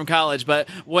before from college, but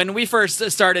when we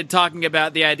first started talking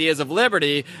about the ideas of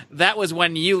liberty, that was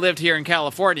when you lived here in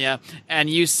California, and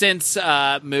you since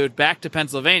moved back to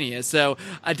Pennsylvania. So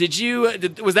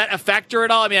was that a factor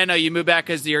at all? I mean, I know you moved back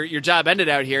because your job ended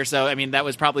out here, so I mean, that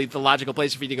was probably the logical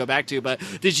place for you to go back to, but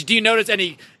do you notice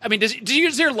any, I mean, do you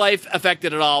see your life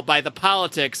affected at all by the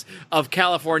politics of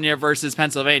California versus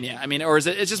Pennsylvania? I mean, or is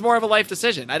it's just more of a life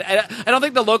decision? I don't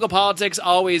think the local politics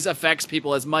always affects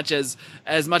people as much as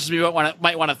we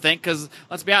might want to think, because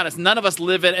let's be honest, none of us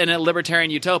live in a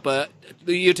libertarian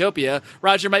utopia.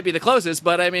 Rodger might be the closest,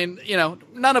 but I mean,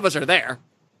 none of us are there.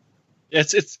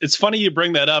 It's funny you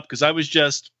bring that up, because I was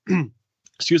just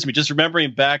just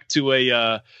remembering back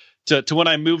to to when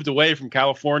I moved away from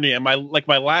California, and my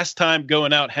last time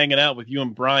going out hanging out with you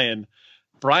and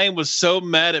Brian was so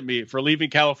mad at me for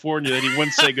leaving California that he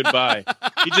wouldn't say goodbye.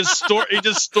 He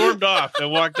just stormed off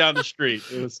and walked down the street.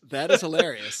 That is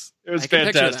hilarious. It was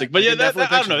fantastic. But yeah, I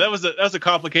don't know. That was a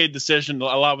complicated decision. A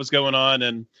lot was going on,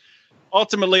 and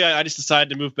ultimately, I just decided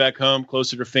to move back home,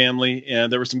 closer to family,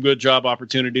 and there were some good job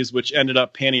opportunities, which ended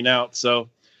up panning out. So,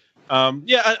 I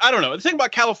don't know. The thing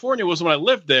about California was when I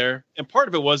lived there, and part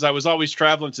of it was I was always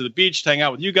traveling to the beach to hang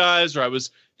out with you guys, or I was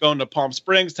going to Palm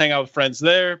Springs to hang out with friends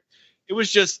there. It was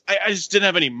just, I just didn't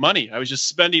have any money. I was just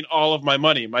spending all of my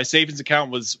money. My savings account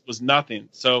was nothing.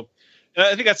 So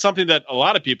I think that's something that a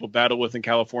lot of people battle with in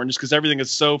California, just because everything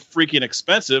is so freaking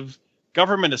expensive,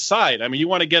 government aside. I mean, you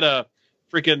want to get a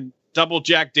freaking double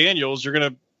Jack Daniels, you're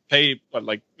going to pay, what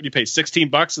do you pay,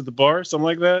 $16 at the bar? Something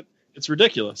like that? It's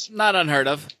ridiculous. Not unheard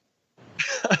of.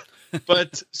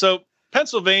 But so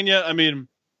Pennsylvania, I mean,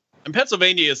 and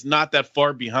Pennsylvania is not that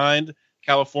far behind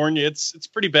California. It's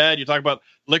pretty bad. You talk about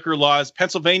liquor laws.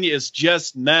 Pennsylvania is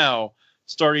just now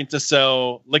starting to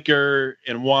sell liquor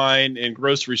and wine in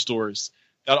grocery stores.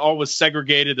 That all was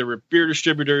segregated. There were beer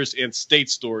distributors and state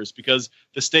stores because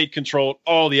the state controlled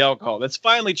all the alcohol. That's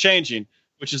finally changing,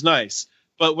 which is nice.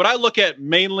 But what I look at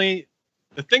mainly,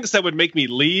 the things that would make me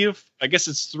leave, I guess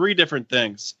it's three different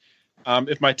things.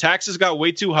 If my taxes got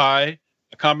way too high,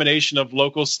 a combination of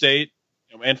local, state,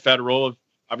 and federal.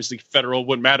 Obviously, federal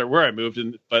wouldn't matter where I moved,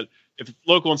 but if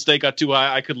local and state got too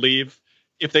high, I could leave.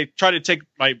 If they try to take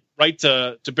my right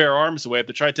to bear arms away, if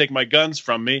they try to take my guns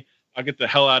from me, I'll get the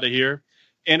hell out of here.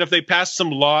 And if they pass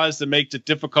some laws that make it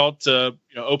difficult to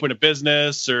open a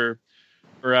business or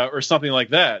something like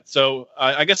that. So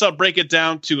I guess I'll break it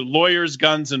down to lawyers,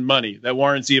 guns, and money. That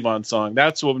Warren Zevon song.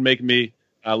 That's what would make me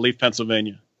leave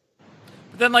Pennsylvania.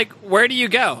 Then, where do you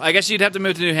go? I guess you'd have to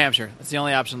move to New Hampshire. That's the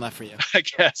only option left for you. I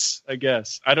guess.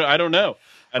 I don't know.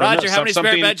 Rodger, how many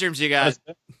spare bedrooms you got?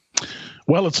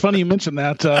 Well, it's funny you mentioned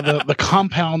that. The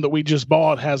compound that we just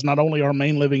bought has not only our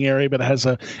main living area, but it has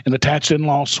an attached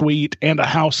in-law suite and a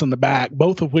house in the back,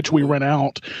 both of which we rent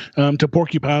out to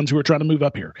porcupines who are trying to move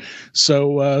up here.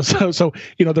 So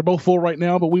they're both full right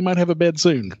now, but we might have a bed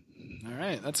soon. All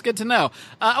right, that's good to know.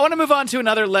 I want to move on to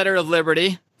another letter of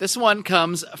liberty. This one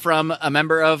comes from a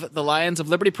member of the Lions of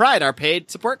Liberty Pride, our paid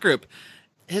support group.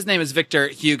 His name is Victor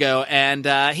Hugo, and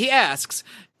he asks,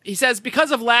 he says,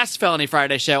 because of last Felony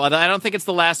Friday show, although I don't think it's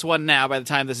the last one now by the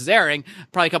time this is airing,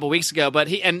 probably a couple weeks ago, but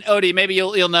and Odie, maybe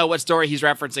you'll know what story he's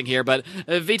referencing here, but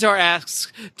Vitor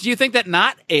asks, do you think that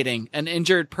not aiding an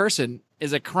injured person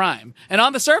is a crime? And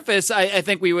on the surface, I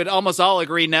think we would almost all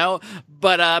agree no,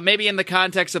 but maybe in the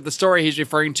context of the story he's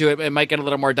referring to, it might get a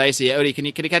little more dicey. Odie, can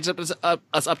you catch us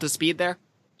up to speed there?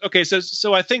 Okay,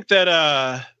 so I think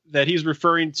that he's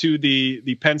referring to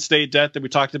the Penn State death that we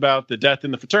talked about, the death in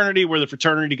the fraternity, where the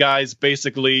fraternity guys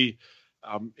basically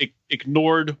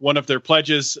ignored one of their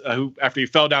pledges who after he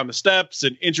fell down the steps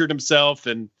and injured himself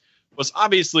and was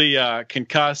obviously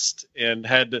concussed and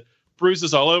had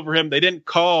bruises all over him. They didn't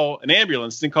call an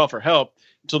ambulance, didn't call for help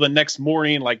until the next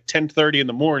morning, like 10:30 in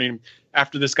the morning,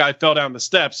 after this guy fell down the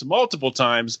steps multiple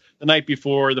times the night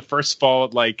before the first fall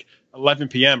at like 11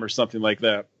 p.m. or something like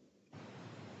that.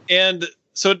 And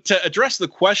so to address the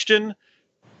question,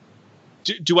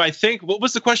 do I think, what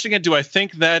was the question again? Do I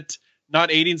think that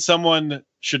not aiding someone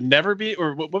should never be,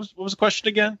 or what was the question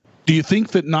again? Do you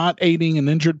think that not aiding an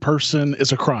injured person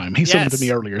is a crime? He sent it to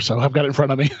me earlier, so I've got it in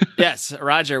front of me. Yes,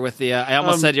 Rodger with the, I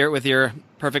almost said with your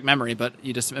perfect memory, but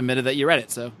you just admitted that you read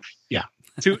it. So yeah.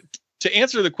 To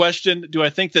answer the question, do I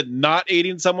think that not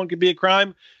aiding someone could be a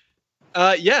crime?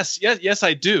 Yes,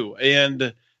 I do.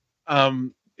 And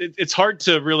it's hard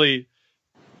to really,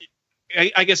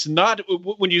 I guess not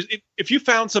when if you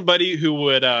found somebody who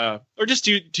would, or just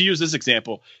to use this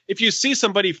example, if you see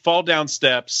somebody fall down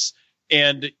steps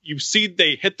and you see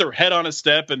they hit their head on a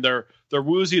step and they're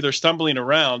woozy, they're stumbling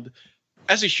around,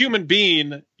 as a human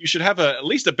being, you should have at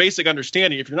least a basic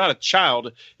understanding. If you're not a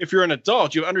child, if you're an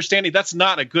adult, you understanding that's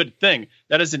not a good thing.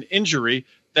 That is an injury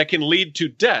that can lead to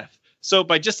death. So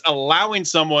by just allowing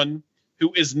someone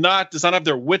who does not have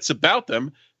their wits about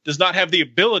them, does not have the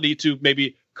ability to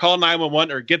maybe call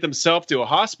 911 or get themselves to a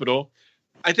hospital,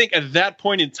 I think at that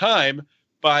point in time,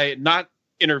 by not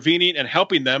intervening and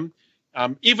helping them,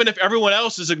 even if everyone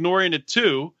else is ignoring it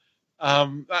too,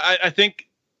 I think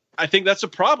that's a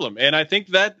problem. And I think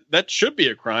that should be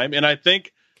a crime. And I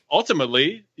think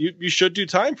ultimately you should do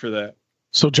time for that.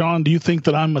 So, John, do you think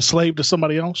that I'm a slave to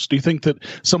somebody else? Do you think that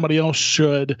somebody else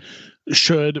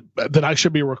that I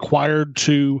should be required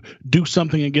to do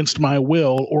something against my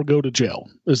will or go to jail?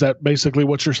 Is that basically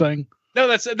what you're saying? No,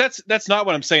 that's not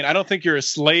what I'm saying. I don't think you're a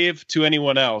slave to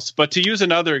anyone else. But to use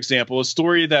another example, a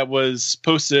story that was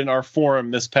posted in our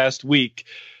forum this past week,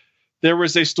 there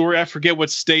was a story, I forget what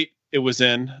state it was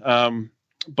in,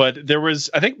 but there was,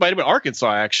 I think it might have been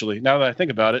Arkansas, actually, now that I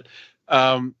think about it.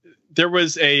 There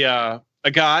was a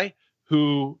guy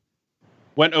who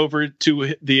went over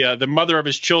to the mother of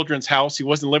his children's house. He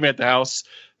wasn't living at the house.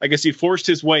 I guess he forced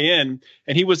his way in,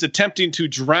 and he was attempting to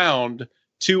drown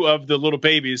two of the little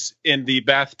babies in the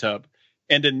bathtub.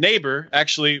 And a neighbor,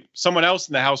 actually someone else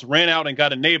in the house, ran out and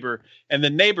got a neighbor, and the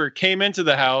neighbor came into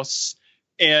the house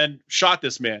and shot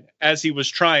this man as he was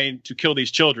trying to kill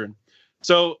these children.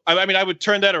 So, I mean, I would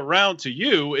turn that around to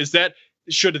you.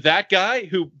 Should that guy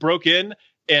who broke in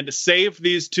and saved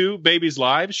these two babies'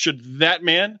 lives, should that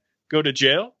man go to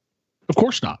jail? Of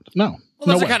course not. No.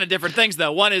 Well, those are kind of different things,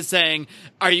 though. One is saying,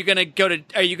 are you going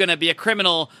to be a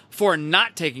criminal for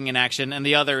not taking an action, and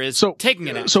the other is taking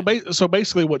an action. So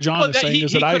basically, what John is saying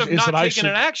is that I could have not taken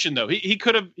an action, though. He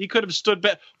could have stood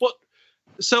back. Well,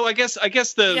 so I guess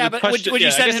the but question, would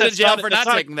you send him to jail for not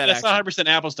taking that action? That's not 100%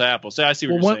 apples to apples. So I see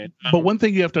what you're saying. But one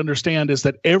thing you have to understand is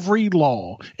that every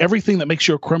law, everything that makes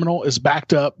you a criminal is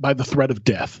backed up by the threat of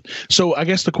death. So I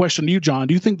guess the question to you, John,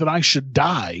 do you think that I should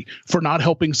die for not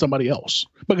helping somebody else?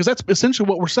 Because that's essentially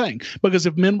what we're saying. Because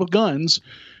if men with guns,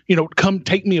 come to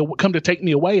take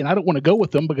me away, and I don't want to go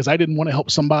with them because I didn't want to help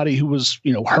somebody who was,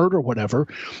 hurt or whatever,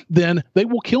 then they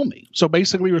will kill me. So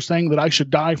basically you're saying that I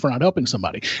should die for not helping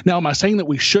somebody. Now, am I saying that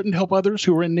we shouldn't help others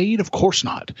who are in need? Of course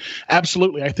not.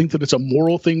 Absolutely. I think that it's a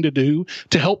moral thing to do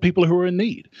to help people who are in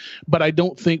need. But I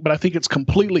think it's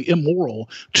completely immoral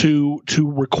to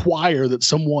require that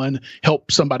someone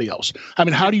help somebody else. I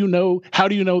mean, how do you know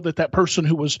that person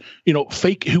who was,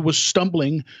 who was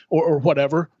stumbling or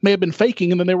whatever may have been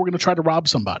faking, and then they were going to try to rob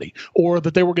somebody, or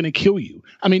that they were going to kill you?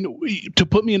 I mean, to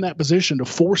put me in that position, to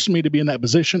force me to be in that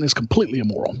position is completely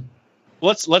immoral.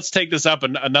 Let's take this up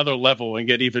another level and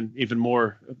get even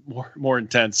more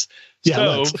intense.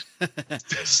 Yeah,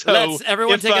 let's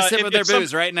everyone take a sip of their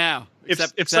booze right now.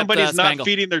 If somebody's not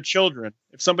feeding their children,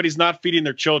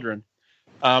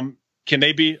 can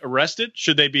they be arrested?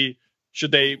 Should the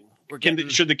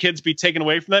kids be taken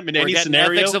away from them in any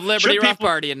scenario? Ethics of Liberty rough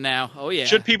partying now. Oh yeah.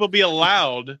 Should people be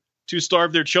allowed to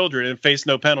starve their children and face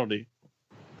no penalty?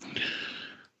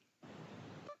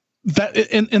 That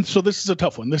and so this is a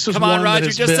tough one. This is come on, one Rodger.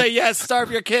 Just say yes.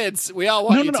 Starve your kids. We all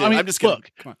want you to. I mean, I'm just kidding.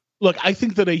 Look, I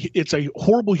think that it's a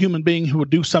horrible human being who would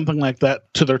do something like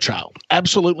that to their child.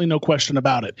 Absolutely no question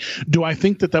about it. Do I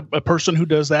think that a person who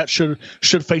does that should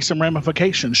face some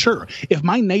ramifications? Sure. If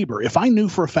I knew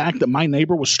for a fact that my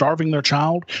neighbor was starving their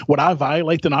child, would I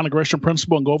violate the non-aggression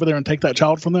principle and go over there and take that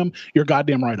child from them? You're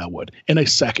goddamn right I would, in a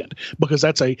second, because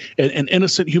that's an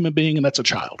innocent human being and that's a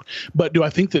child. But do I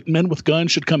think that men with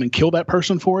guns should come and kill that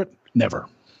person for it? Never.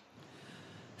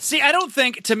 See, I don't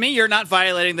think, to me, you're not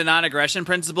violating the non-aggression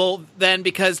principle then,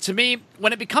 because to me,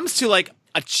 when it becomes to like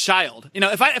a child,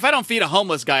 if I don't feed a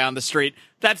homeless guy on the street,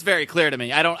 that's very clear to me.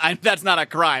 That's not a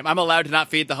crime. I'm allowed to not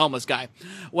feed the homeless guy.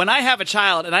 When I have a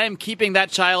child and I am keeping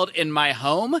that child in my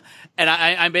home and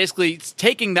I'm basically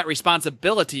taking that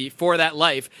responsibility for that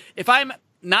life, if I'm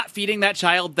not feeding that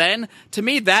child then, to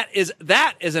me, that is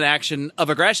an action of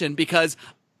aggression, because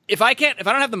if I don't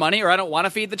have the money or I don't want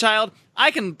to feed the child,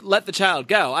 I can let the child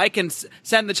go. I can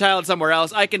send the child somewhere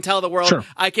else. I can tell the world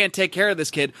I can't take care of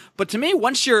this kid. But to me,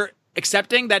 once you're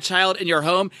accepting that child in your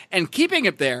home and keeping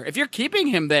it there, if you're keeping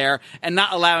him there and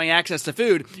not allowing access to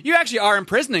food, you actually are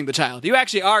imprisoning the child. You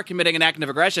actually are committing an act of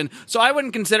aggression. So I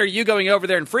wouldn't consider you going over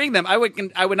there and freeing them. I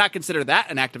would not consider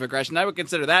that an act of aggression. I would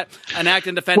consider that an act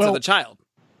in defense of the child.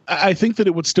 I think that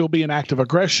it would still be an act of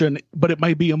aggression, but it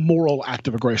may be a moral act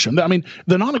of aggression. I mean,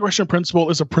 the non-aggression principle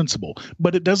is a principle,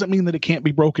 but it doesn't mean that it can't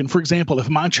be broken. For example, if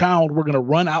my child were going to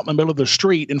run out in the middle of the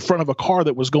street in front of a car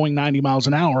that was going 90 miles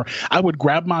an hour, I would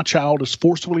grab my child as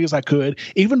forcefully as I could,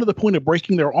 even to the point of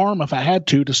breaking their arm if I had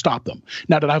to stop them.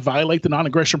 Now, did I violate the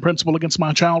non-aggression principle against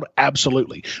my child?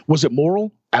 Absolutely. Was it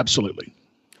moral? Absolutely.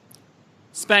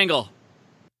 Spangle,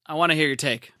 I want to hear your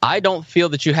take. I don't feel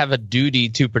that you have a duty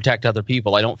to protect other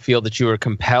people. I don't feel that you are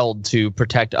compelled to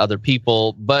protect other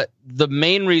people. But the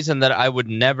main reason that I would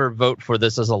never vote for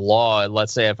this as a law,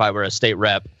 let's say if I were a state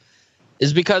rep,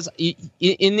 is because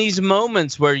in these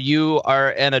moments where you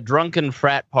are at a drunken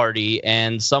frat party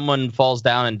and someone falls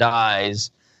down and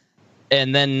dies,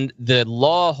 and then the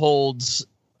law holds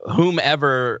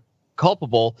whomever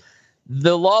culpable,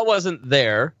 the law wasn't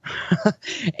there.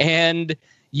 And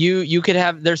you could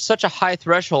have, there's such a high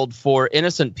threshold for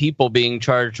innocent people being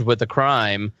charged with a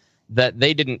crime that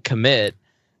they didn't commit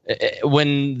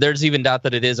when there's even doubt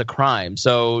that it is a crime.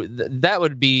 So that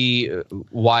would be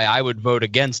why I would vote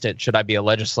against it should I be a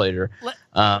legislator.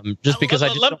 Just because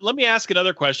let me ask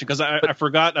another question, because I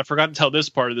forgot to tell this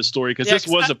part of the story, because this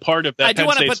was a part of that. I do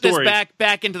want to put story. this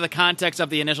back into the context of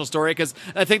the initial story, because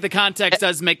I think the context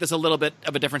does make this a little bit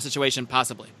of a different situation,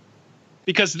 possibly.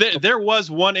 Because there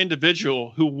was one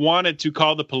individual who wanted to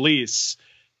call the police,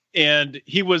 and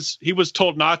he was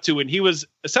told not to, and he was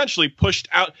essentially pushed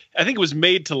out. I think it was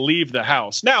made to leave the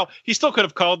house. Now, he still could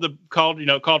have called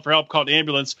for help, called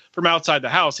ambulance from outside the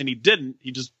house, and he didn't.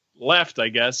 He just left, I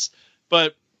guess.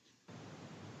 But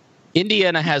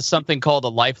Indiana has something called a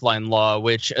lifeline law,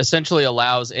 which essentially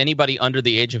allows anybody under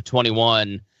the age of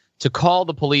 21 to call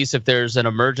the police if there's an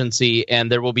emergency,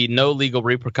 and there will be no legal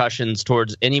repercussions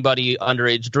towards anybody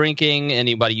underage drinking,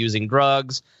 anybody using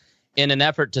drugs, in an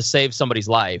effort to save somebody's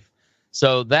life.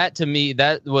 So that, to me,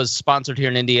 that was sponsored here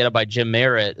in Indiana by Jim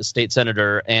Merritt, a state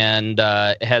senator, and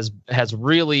has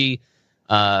really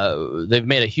they've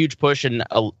made a huge push in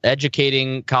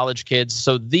educating college kids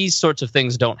so these sorts of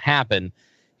things don't happen.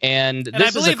 And I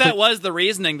believe that was the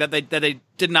reasoning that they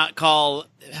did not call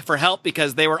for help,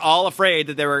 because they were all afraid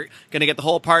that they were going to get the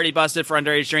whole party busted for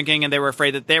underage drinking, and they were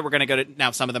afraid that they were going to go to,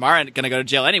 now some of them are going to go to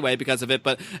jail anyway because of it,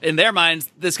 but in their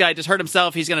minds, this guy just hurt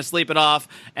himself, he's going to sleep it off,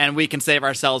 and we can save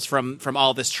ourselves from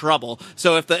all this trouble.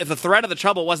 So if the threat of the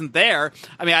trouble wasn't there,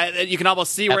 I mean, you can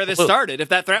almost see where this started. If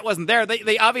that threat wasn't there,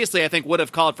 they obviously, I think, would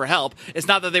have called for help. It's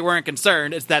not that they weren't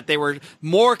concerned, it's that they were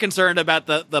more concerned about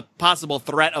the possible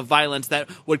threat of violence that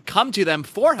would come to them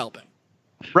for helping.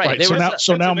 Right.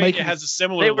 So now it has a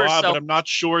similar law, but I'm not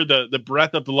sure the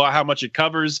breadth of the law, how much it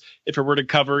covers, if it were to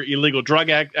cover illegal drug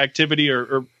activity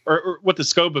or what the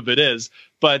scope of it is.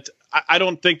 But I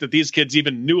don't think that these kids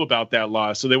even knew about that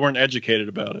law, so they weren't educated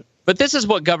about it. But this is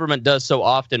what government does so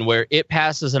often, where it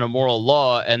passes an immoral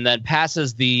law and then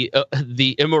passes the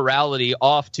immorality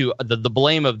off to the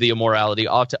blame of the immorality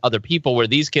off to other people, where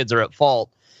these kids are at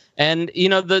fault. And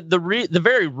the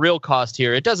very real cost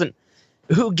here, it doesn't.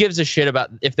 Who gives a shit about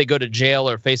if they go to jail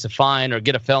or face a fine or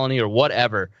get a felony or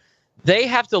whatever? They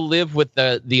have to live with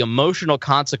the emotional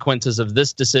consequences of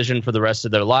this decision for the rest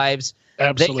of their lives.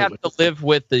 Absolutely. They have to live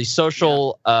with the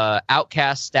social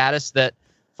outcast status that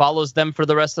follows them for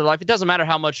the rest of their life. It doesn't matter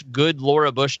how much good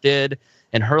Laura Bush did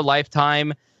in her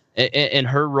lifetime, in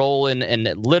her role in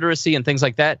literacy and things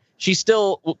like that. She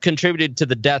still contributed to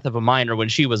the death of a minor when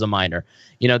she was a minor.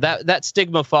 That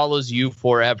stigma follows you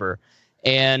forever.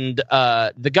 And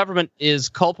the government is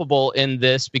culpable in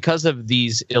this because of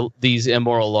these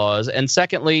immoral laws. And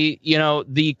secondly,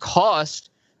 the cost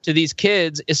to these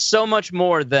kids is so much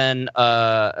more than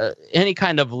any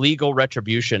kind of legal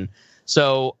retribution.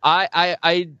 So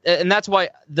and that's why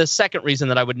the second reason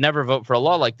that I would never vote for a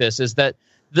law like this is that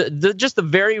just the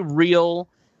very real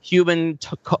human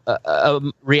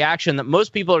reaction that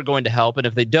most people are going to help, and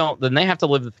if they don't, then they have to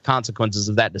live with the consequences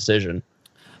of that decision.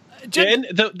 And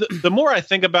the more I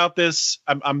think about this,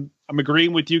 I'm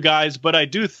agreeing with you guys, but I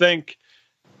do think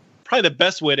probably the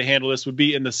best way to handle this would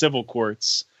be in the civil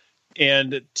courts,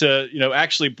 and to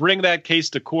actually bring that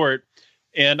case to court.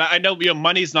 And I know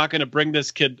money's not going to bring this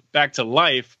kid back to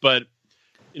life, but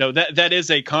that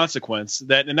is a consequence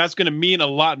and that's going to mean a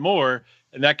lot more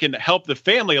and that can help the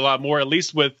family a lot more, at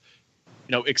least with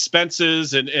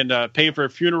expenses and paying for a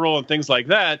funeral and things like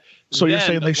that. So you're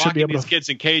saying they should be able these kids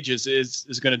in cages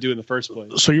is going to do in the first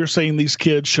place. So you're saying these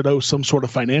kids should owe some sort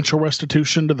of financial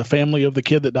restitution to the family of the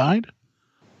kid that died?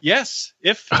 Yes,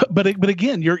 but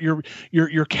again,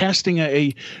 you're casting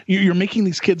you're making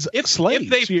these kids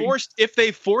slaves. If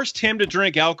they forced him to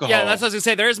drink alcohol. Yeah, that's what I was gonna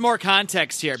say. There is more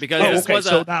context here because this was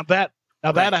so now that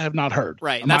I have not heard.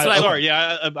 Right, that's what sorry.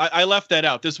 Yeah, I left that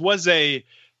out. This was a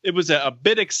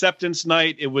bid acceptance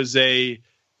night. It was a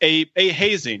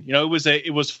hazing.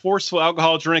 It was forceful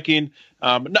alcohol drinking.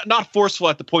 Not forceful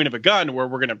at the point of a gun where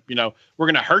we're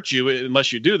gonna hurt you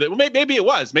unless you do that. Well, maybe it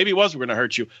was. Maybe it was we're gonna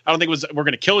hurt you. I don't think it was we're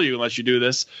gonna kill you unless you do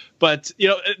this. But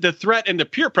the threat and the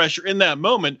peer pressure in that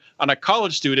moment on a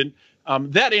college student,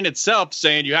 that in itself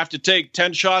saying you have to take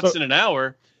 10 shots in an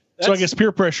hour. So I guess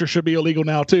peer pressure should be illegal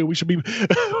now too. We should be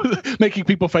making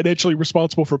people financially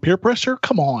responsible for peer pressure.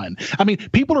 Come on. I mean,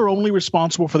 people are only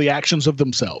responsible for the actions of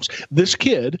themselves. This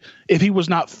kid, if he was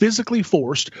not physically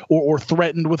forced or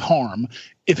threatened with harm,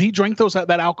 if he drank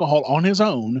that alcohol on his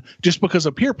own just because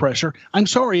of peer pressure, I'm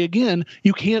sorry, again,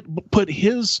 you can't put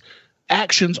his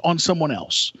actions on someone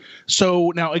else.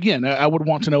 So now, again, I would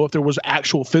want to know if there was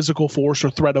actual physical force or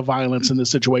threat of violence in this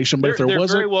situation. But if there wasn't,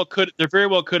 there very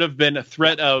well could have been a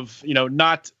threat of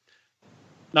not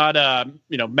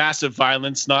massive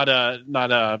violence, not I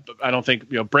don't think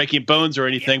breaking bones or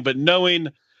anything, but knowing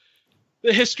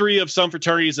the history of some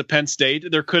fraternities at Penn State,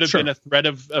 there could have been a threat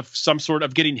of some sort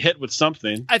of getting hit with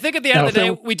something. I think at the end of the day,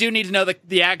 we do need to know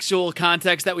the actual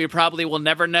context that we probably will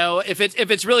never know. If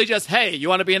it's really just, hey, you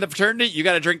want to be in the fraternity, you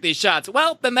got to drink these shots.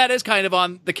 Well, then that is kind of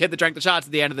on the kid that drank the shots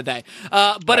at the end of the day.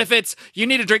 But if it's, you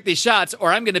need to drink these shots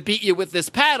or I'm going to beat you with this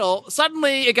paddle,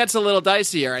 suddenly it gets a little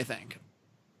dicier, I think.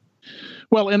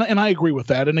 Well, and I agree with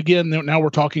that. And again, now we're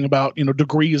talking about,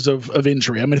 degrees of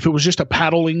injury. I mean, if it was just a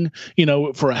paddling,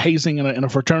 for a hazing in a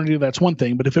fraternity, that's one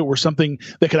thing. But if it were something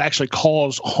that could actually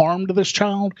cause harm to this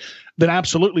child, then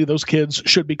absolutely those kids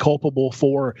should be culpable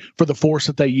for the force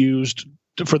that they used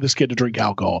for this kid to drink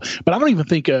alcohol. But I don't even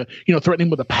think,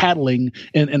 threatening with a paddling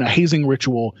in a hazing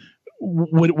ritual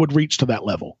would reach to that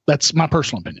level. That's my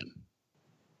personal opinion.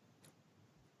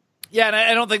 Yeah, and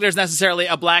I don't think there's necessarily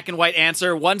a black and white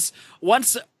answer. Once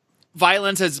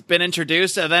violence has been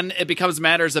introduced, then it becomes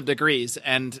matters of degrees.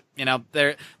 And,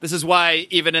 this is why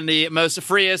even in the most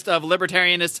freest of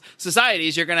libertarianist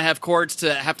societies, you're going to have courts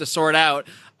to have to sort out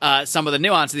some of the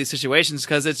nuance of these situations,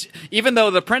 because even though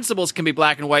the principles can be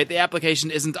black and white, the application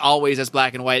isn't always as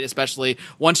black and white, especially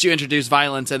once you introduce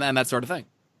violence and that sort of thing.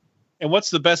 And what's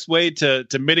the best way to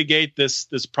mitigate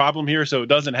this problem here so it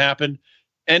doesn't happen?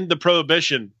 End the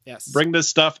prohibition. Yes. Bring this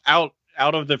stuff out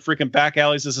of the freaking back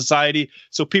alleys of society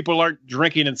so people aren't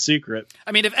drinking in secret.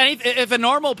 I mean, if a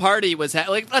normal party was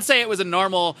let's say it was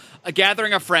a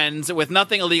gathering of friends with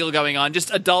nothing illegal going on, just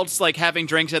adults having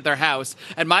drinks at their house,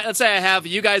 and let's say I have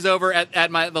you guys over at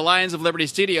the Lions of Liberty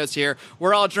studios here,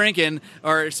 we're all drinking,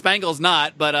 or Spangle's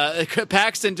not, but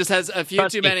Paxton just has a few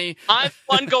too many. I'm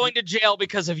one going to jail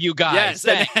because of you guys.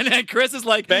 Yes, and Chris is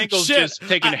like, Spangle's just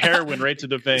taking heroin right to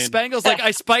the vein. Spangle's like,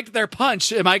 I spiked their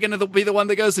punch. Am I going to be the one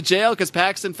that goes to jail because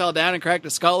Paxton fell down and cracked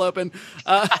his skull open?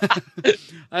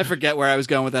 I forget where I was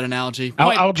going with that analogy.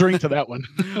 I'll drink to that one.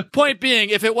 Point being,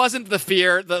 if it wasn't the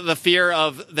fear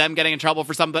of them getting in trouble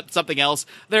for something else,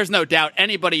 there's no doubt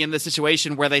anybody in this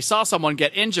situation where they saw someone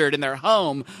get injured in their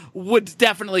home would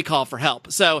definitely call for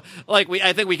help. So,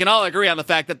 I think we can all agree on the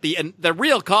fact that the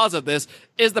real cause of this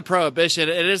is the prohibition.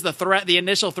 It is the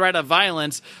initial threat of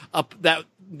violence that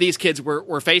these kids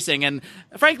were facing. And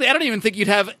frankly, I don't even think you'd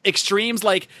have extremes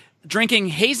like drinking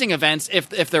hazing events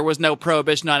if there was no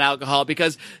prohibition on alcohol,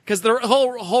 because the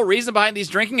whole reason behind these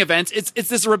drinking events, it's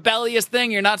this rebellious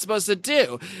thing you're not supposed to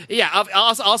do. Yeah,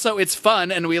 also it's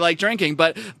fun and we like drinking,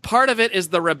 but part of it is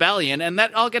the rebellion, and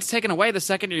that all gets taken away the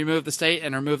second you remove the state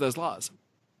and remove those laws.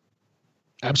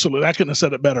 Absolutely. I couldn't have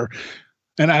said it better.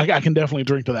 And I can definitely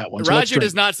drink to that one. So Rodger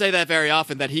does not say that very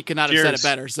often, that he could not have said it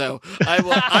better. So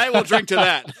I will drink to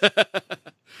that.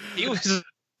 He was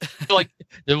like,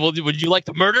 would you like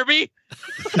to murder me?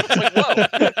 Like,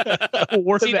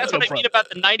 whoa. See, that's what I mean about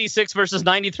the 96 versus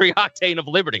 93 octane of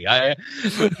liberty.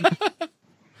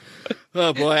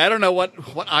 Oh boy, I don't know what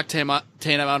octane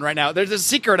I'm on right now. There's a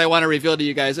secret I want to reveal to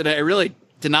you guys, and I really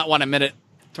did not want to admit it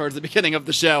towards the beginning of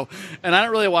the show, and I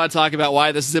don't really want to talk about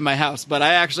why this is in my house, but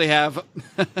I actually have,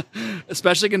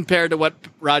 especially compared to what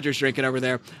Rodger's drinking over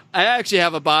there, I actually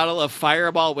have a bottle of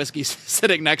Fireball whiskey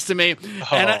sitting next to me,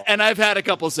 and I've had a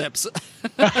couple sips.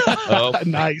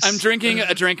 Nice. I'm drinking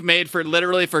a drink made for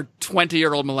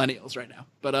 20-year-old millennials right now.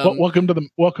 But welcome to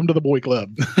the boy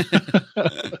club.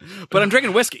 but I'm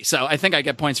drinking whiskey, so I think I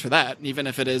get points for that, even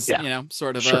if it is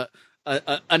sort of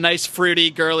a nice fruity,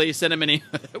 girly, cinnamony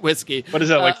whiskey. What is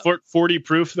that, like 40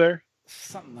 proof there?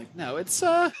 Something like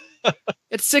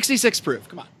it's 66 proof.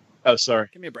 Come on. Oh, sorry.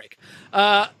 Give me a break.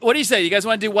 What do you say? You guys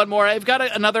want to do one more? I've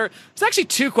got another. It's actually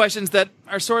two questions that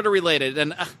are sort of related,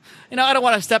 and I don't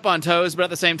want to step on toes, but at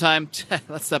the same time,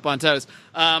 let's step on toes.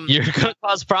 You're going to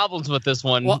cause problems with this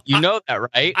one. Well, you know that,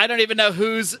 right? I don't even know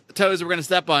whose toes we're going to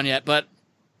step on yet, but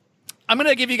I'm going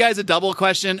to give you guys a double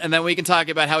question, and then we can talk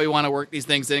about how we want to work these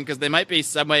things in, because they might be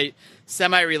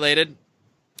semi-related.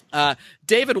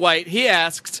 David White, he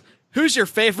asks, who's your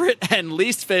favorite and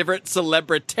least favorite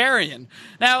celebritarian?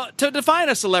 Now, to define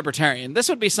a celebritarian, this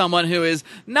would be someone who is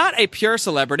not a pure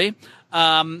celebrity.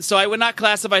 So I would not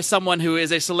classify someone who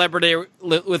is a celebrity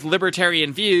with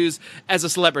libertarian views as a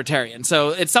celebritarian. So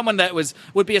it's someone that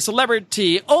would be a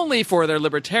celebrity only for their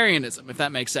libertarianism, if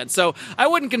that makes sense. So I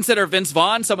wouldn't consider Vince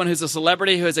Vaughn someone who's a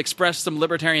celebrity who has expressed some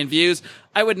libertarian views.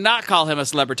 I would not call him a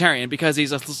celebritarian because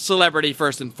he's a celebrity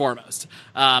first and foremost,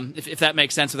 if that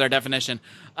makes sense with our definition.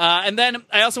 And then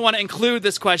I also want to include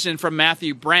this question from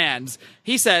Matthew Brands.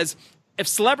 He says, if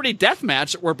Celebrity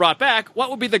Deathmatch were brought back, what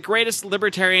would be the greatest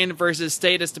libertarian versus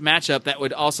statist matchup that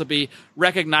would also be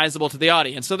recognizable to the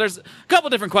audience? So there's a couple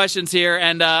different questions here,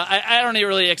 and I don't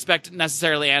really expect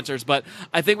necessarily answers, but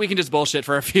I think we can just bullshit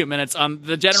for a few minutes on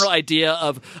the general idea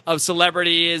of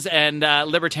celebrities and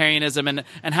libertarianism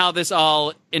and how this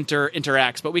all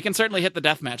interacts. But we can certainly hit the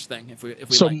deathmatch thing if we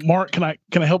so, like. Mark, can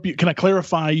I help you? Can I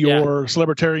clarify your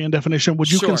celebritarian definition?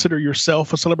 Would you consider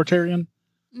yourself a celebritarian?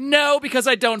 No, because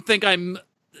I don't think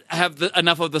have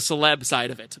enough of the celeb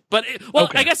side of it. But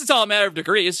I guess it's all a matter of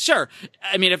degrees. Sure,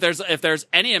 I mean, if there's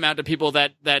any amount of people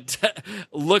that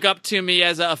look up to me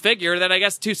as a figure, then I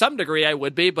guess to some degree I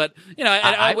would be. But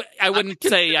I wouldn't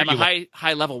say I'm a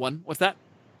high level one. What's that?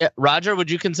 Yeah, Rodger, would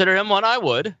you consider him one? I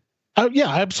would.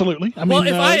 Yeah, absolutely. I mean,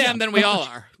 if I am, then we all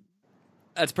are.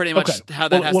 That's pretty much how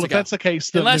that has to go. Well, if that's the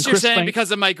case, then unless you're Chris saying because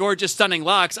of my gorgeous, stunning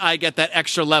locks, I get that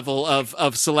extra level of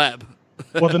celeb.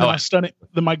 Well,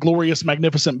 then my glorious,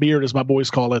 magnificent beard, as my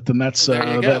boys call it, then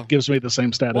that gives me the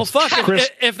same status. Well, fuck. Chris,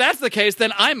 if that's the case,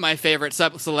 then I'm my favorite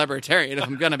celebritarian. If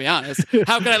I'm going to be honest,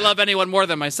 how can I love anyone more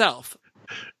than myself?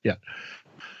 Yeah,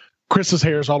 Chris's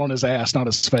hair is all on his ass, not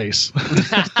his face.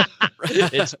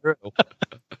 It's true,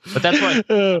 but that's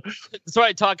why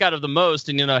I talk out of the most,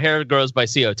 and hair grows by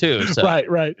CO2. So.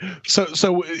 Right.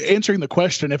 So answering the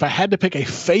question, if I had to pick a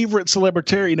favorite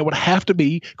celebritarian, it would have to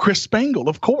be Chris Spangle,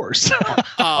 of course.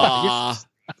 Aww,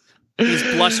 he's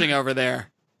blushing over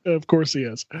there. Of course he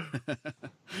is.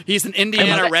 He's an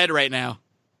Indiana Red right now.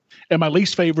 And my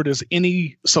least favorite is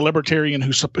any celebritarian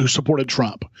who supported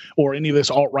Trump or any of this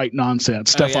alt-right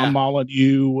nonsense. Stefan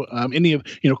Molyneux, any of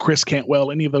Chris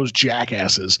Cantwell, any of those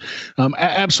jackasses.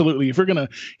 Absolutely, if you're going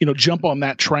to jump on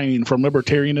that train from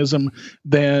libertarianism,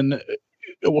 then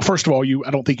first of all, I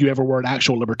don't think you ever were an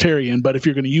actual libertarian. But if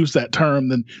you're going to use that term,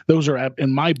 then those are,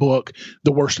 in my book,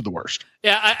 the worst of the worst.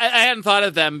 Yeah, I hadn't thought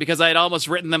of them because I had almost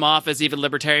written them off as even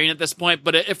libertarian at this point.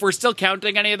 But if we're still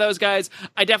counting any of those guys,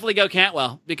 I definitely go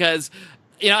Cantwell because,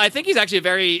 I think he's actually a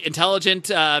very intelligent,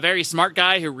 very smart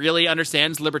guy who really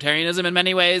understands libertarianism in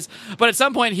many ways. But at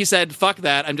some point he said, fuck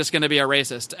that, I'm just going to be a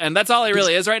racist. And that's all he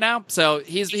really is right now. So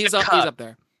he's up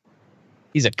there.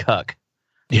 He's a cuck.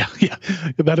 Yeah,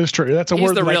 that is true. That's a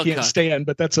word that I can't cuck. Stand,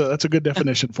 but that's a good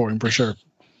definition for him for sure.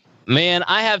 Man,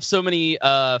 I have so many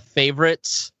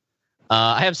favorites.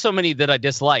 I have so many that I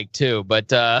dislike too,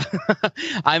 but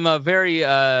I'm a very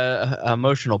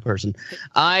emotional person.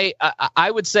 I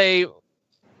would say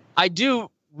I do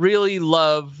really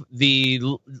love the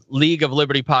League of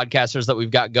Liberty podcasters that we've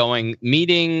got going.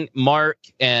 Meeting Mark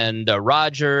and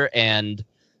Rodger and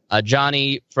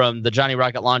Johnny from the Johnny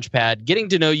Rocket Launchpad, getting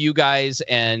to know you guys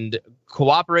and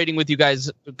cooperating with you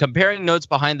guys, comparing notes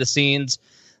behind the scenes.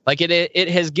 Like it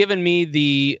has given me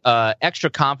the extra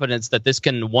confidence that this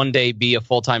can one day be a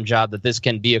full-time job, that this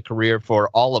can be a career for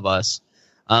all of us.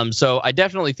 So I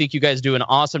definitely think you guys do an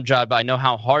awesome job. I know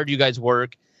how hard you guys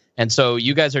work. And so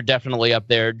you guys are definitely up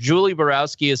there. Julie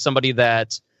Borowski is somebody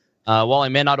that, while I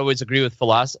may not always agree with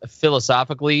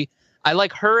philosophically, I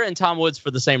like her and Tom Woods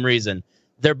for the same reason.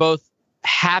 They're both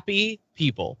happy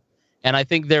people. And I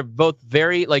think they're both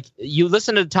very, you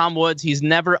listen to Tom Woods, he's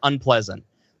never unpleasant.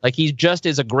 Like, he just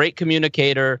is a great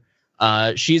communicator.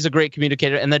 She's a great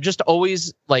communicator. And they're just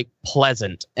always,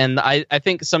 pleasant. And I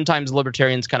think sometimes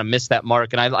libertarians kind of miss that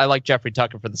mark. And I like Jeffrey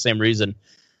Tucker for the same reason.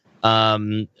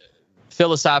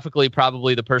 Philosophically,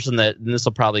 probably the person that, and this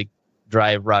will probably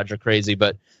drive Rodger crazy,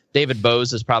 but David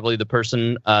Bose is probably the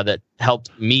person that helped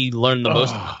me learn the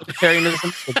most about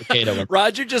libertarianism.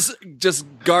 Rodger just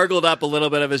gargled up a little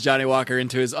bit of his Johnny Walker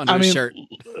into his his shirt.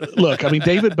 Look,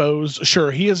 David Bose,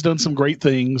 sure, he has done some great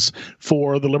things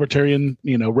for the libertarian,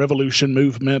 revolution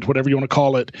movement, whatever you want to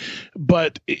call it.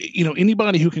 But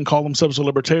anybody who can call themselves a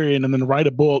libertarian and then write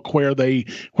a book where they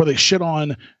shit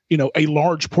on a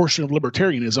large portion of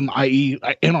libertarianism, i.e.,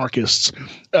 anarchists.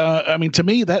 To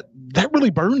me, that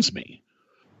really burns me.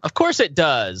 Of course it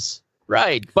does,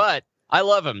 right? But I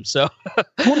love him, so.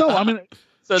 Well, no,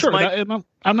 so sure.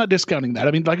 I'm not discounting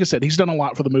that. Like I said, he's done a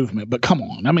lot for the movement. But come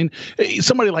on,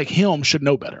 somebody like him should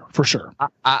know better, for sure.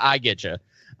 I get you.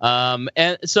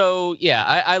 And so, yeah,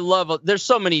 I love. There's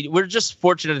so many. We're just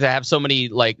fortunate to have so many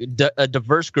a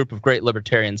diverse group of great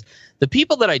libertarians. The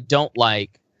people that I don't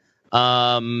like.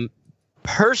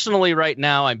 Personally, right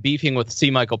now, I'm beefing with C.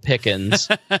 Michael Pickens.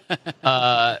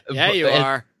 Yeah, you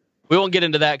are. We won't get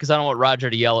into that because I don't want Rodger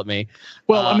to yell at me.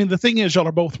 Well, the thing is, y'all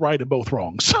are both right and both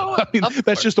wrong. So,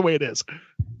 that's just the way it is.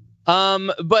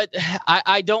 But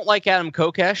I don't like Adam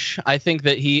Kokesh. I think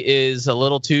that he is a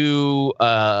little too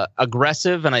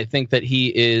aggressive, and I think that he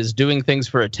is doing things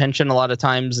for attention a lot of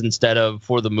times instead of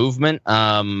for the movement.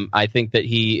 I think that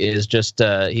he is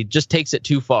he just takes it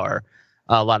too far.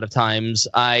 A lot of times.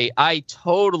 I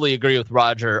totally agree with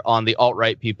Rodger on the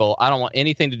alt-right people. I don't want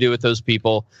anything to do with those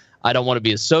people. I don't want to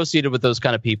be associated with those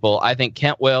kind of people. I think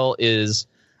Cantwell is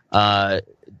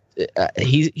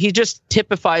he just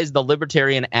typifies the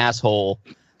libertarian asshole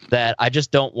that I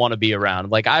just don't want to be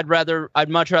around. I'd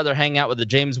much rather hang out with the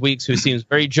James Weeks, who seems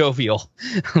very jovial,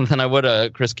 than I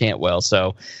would Chris Cantwell.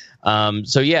 So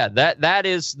yeah,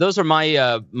 those are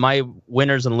my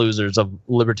winners and losers of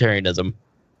libertarianism.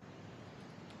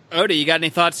 Odie, you got any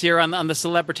thoughts here on the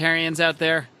celebritarians out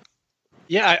there?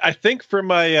 Yeah, I think for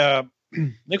my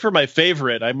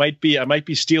favorite, I might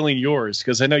be stealing yours,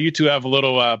 because I know you two have a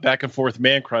little back and forth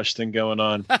man crush thing going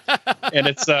on, and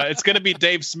it's going to be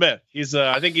Dave Smith.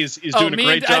 I think he's doing a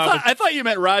great job. I thought you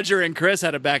meant Rodger and Chris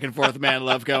had a back and forth man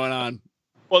love going on.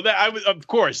 Well, of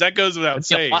course, that goes without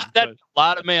saying. A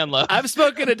lot of man love. I've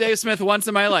spoken to Dave Smith once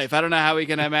in my life. I don't know how he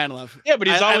can have man love. Yeah, but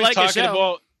he's always talking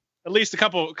about. At least a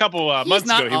couple months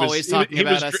ago,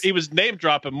 he was name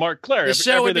dropping Mark Claire. The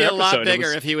show would be a lot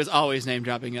bigger if he was always name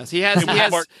dropping us. He has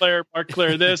Mark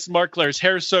Claire this. Mark Claire's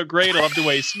hair's so great. I love the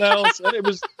way he smells. And it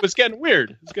was getting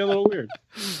weird. It's getting a little weird.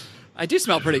 I do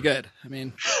smell pretty good.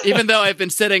 Even though I've been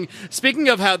sitting. Speaking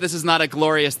of how this is not a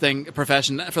glorious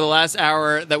profession, for the last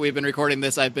hour that we've been recording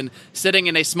this, I've been sitting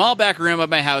in a small back room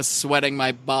of my house, sweating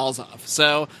my balls off.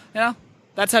 So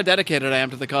that's how dedicated I am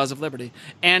to the cause of liberty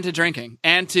and to drinking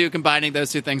and to combining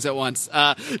those two things at once.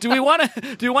 Do we want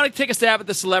to take a stab at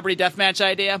the celebrity deathmatch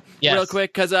idea real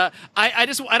quick? Because I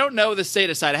don't know the state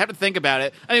aside. I have to think about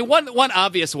it. One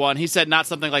obvious one. He said not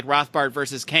something like Rothbard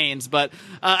versus Keynes, but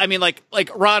like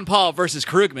Ron Paul versus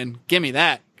Krugman. Give me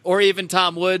that. Or even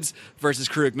Tom Woods versus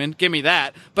Krugman. Give me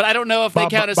that. But I don't know if they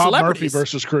count as celebrities. Bob Murphy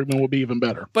versus Krugman will be even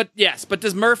better. But yes,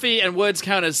 does Murphy and Woods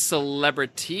count as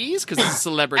celebrities? Because it's a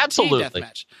celebrity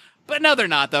deathmatch. But no, they're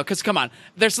not, though. Because come on,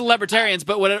 they're celebritarians.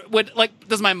 But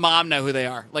does my mom know who they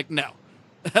are? No.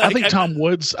 I think Tom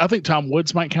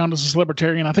Woods might count as a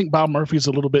libertarian. I think Bob Murphy's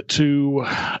a little bit too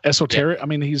esoteric.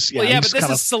 Yeah. But this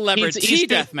is celebrity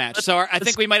deathmatch, so I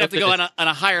think we might have to go on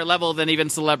a higher level than even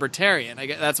celebritarian.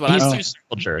 That's what he's I'm too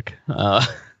simple jerk. Yeah,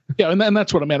 and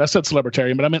that's what I meant. I said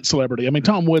celebritarian, but I meant celebrity.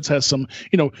 Tom Woods has some,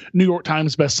 New York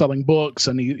Times best-selling books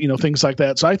and things like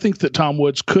that. So I think that Tom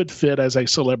Woods could fit as a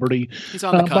celebrity. He's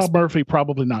on the cusp. Bob Murphy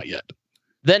probably not yet.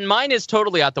 Then mine is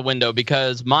totally out the window,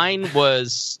 because mine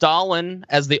was Stalin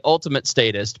as the ultimate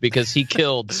statist, because he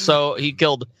killed.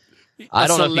 I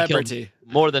don't know if he killed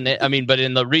more than it. But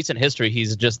in the recent history,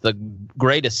 he's just the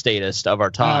greatest statist of our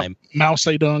time. Mao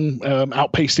Zedong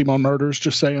outpaced him on murders.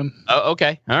 Just saying. Oh,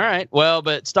 okay, all right. Well,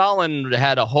 but Stalin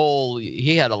had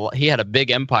he had a big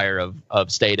empire of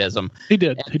statism. He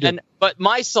did. But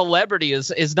my celebrity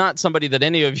is not somebody that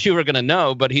any of you are going to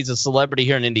know, but he's a celebrity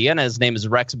here in Indiana. His name is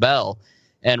Rex Bell.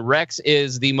 And Rex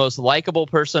is the most likable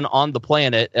person on the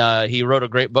planet. He wrote a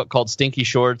great book called Stinky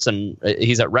Shorts, and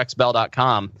he's at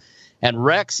rexbell.com. And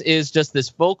Rex is just this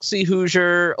folksy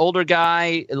Hoosier, older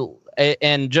guy,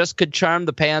 and just could charm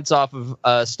the pants off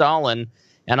of Stalin.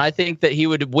 And I think that he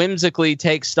would whimsically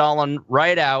take Stalin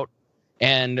right out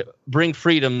and bring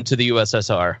freedom to the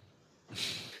USSR.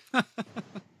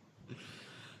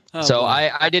 So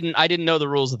I didn't know the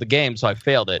rules of the game, so I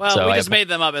failed it. Well, so we just made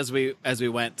them up as we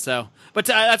went. So, but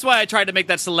that's why I tried to make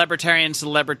that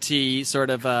celebrity sort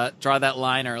of draw that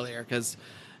line earlier, because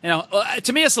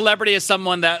to me a celebrity is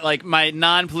someone that my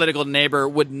non-political neighbor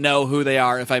would know who they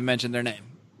are if I mentioned their name.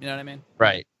 You know what I mean?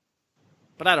 Right.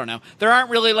 But I don't know. There aren't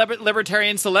really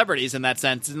libertarian celebrities in that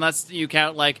sense, unless you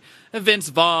count like Vince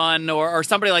Vaughn or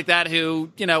somebody like that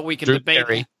who, we can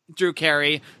debate. Drew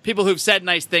Carey, people who've said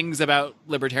nice things about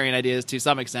libertarian ideas to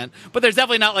some extent. But there's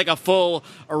definitely not like a full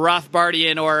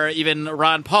Rothbardian or even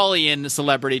Ron Paulian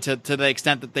celebrity to the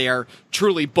extent that they are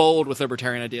truly bold with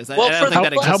libertarian ideas. Well, I don't think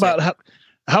that exists.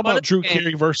 How about Drew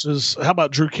Carey versus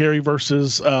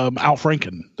Al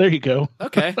Franken? There you go.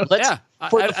 Okay. For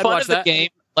the fun of the game,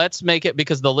 let's make it,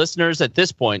 because the listeners at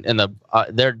this point in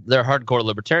they're hardcore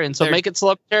libertarians, so make it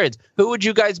celebrarians. Who would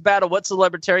you guys battle? What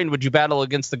celebrarian would you battle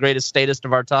against the greatest statist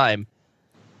of our time?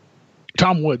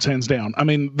 Tom Woods, hands down. I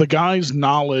mean, the guy's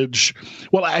knowledge.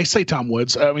 Well, I say Tom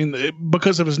Woods. I mean,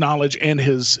 because of his knowledge and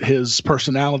his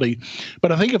personality.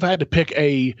 But I think if I had to pick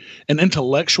an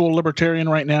intellectual libertarian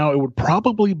right now, it would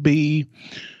probably be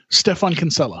Stefan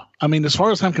Kinsella. I mean, as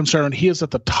far as I'm concerned, he is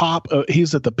at the top.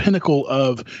 He's at the pinnacle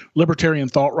of libertarian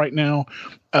thought right now.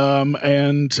 I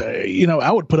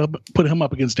would put him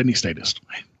up against any statist.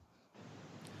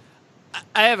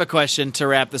 I have a question to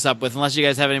wrap this up with, unless you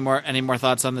guys have any more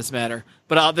thoughts on this matter.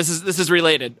 But this is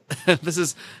related. This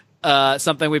is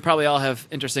something we probably all have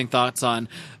interesting thoughts on.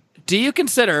 Do you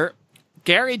consider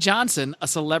Gary Johnson a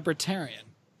celebritarian?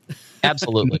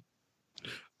 Absolutely.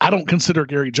 I don't consider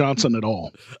Gary Johnson at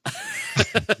all.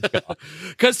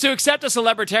 Because to accept a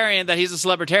celebritarian that he's a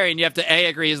celebritarian, you have to A,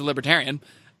 agree he's a libertarian,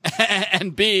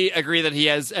 and B, agree that he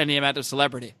has any amount of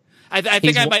celebrity. I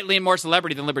think I might lean more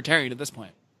celebrity than libertarian at this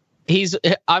point.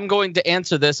 I'm going to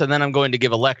answer this, and then I'm going to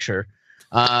give a lecture.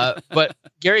 But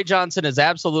Gary Johnson is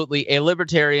absolutely a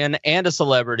libertarian and a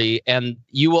celebrity, and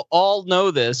you will all know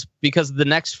this because the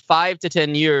next 5 to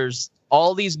 10 years,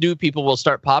 all these new people will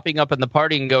start popping up in the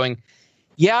party and going,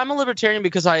 yeah, I'm a libertarian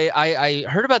because I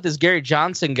heard about this Gary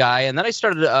Johnson guy, and then I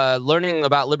started learning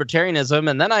about libertarianism,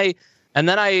 and then I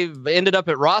ended up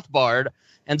at Rothbard.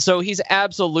 And so he's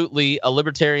absolutely a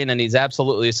libertarian, and he's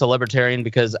absolutely a celebritarian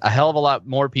because a hell of a lot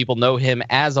more people know him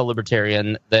as a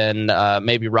libertarian than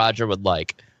maybe Rodger would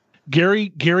like. Gary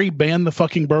ban the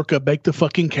fucking burqa, bake the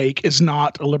fucking cake is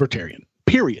not a libertarian.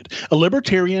 Period. A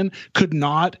libertarian could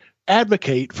not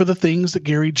advocate for the things that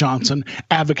Gary Johnson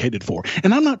advocated for.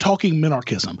 And I'm not talking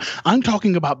minarchism. I'm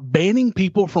talking about banning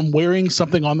people from wearing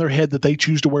something on their head that they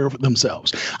choose to wear for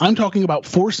themselves. I'm talking about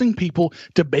forcing people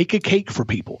to bake a cake for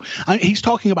people. He's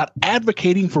talking about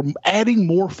advocating for adding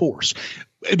more force.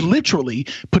 Literally,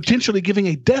 potentially giving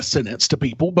a death sentence to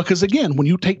people, because again, when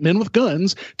you take men with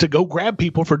guns to go grab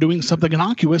people for doing something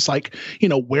innocuous like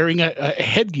wearing a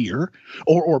headgear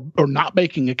or not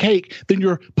baking a cake, then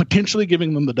you're potentially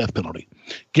giving them the death penalty.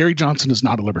 Gary Johnson is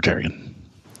not a libertarian.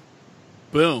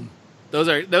 Boom.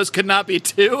 Those could not be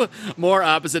two more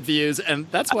opposite views,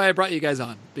 and that's why I brought you guys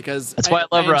on, because that's why I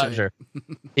love Rodger.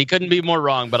 He couldn't be more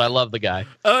wrong, but I love the guy.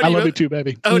 I love you too,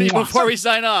 baby. Odie, before we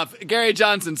sign off, Gary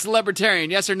Johnson, celebritarian,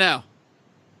 yes or no?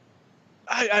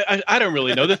 I don't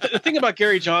really know. The thing about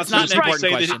Gary Johnson is not an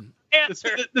important question.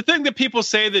 The thing that people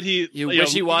say that he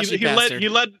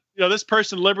led this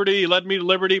person to liberty, he led me to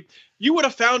liberty. You would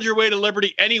have found your way to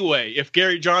liberty anyway if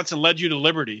Gary Johnson led you to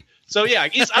liberty. So yeah, I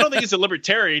don't think he's a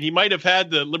libertarian. He might have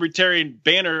had the libertarian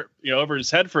banner, over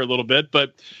his head for a little bit,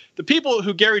 but the people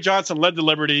who Gary Johnson led to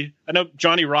liberty, I know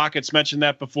Johnny Rockets mentioned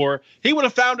that before. He would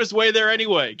have found his way there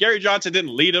anyway. Gary Johnson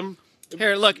didn't lead him.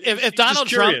 Here, look, if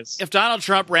Donald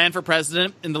Trump ran for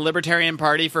president in the Libertarian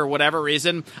Party for whatever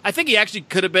reason, I think he actually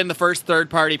could have been the first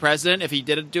third-party president if he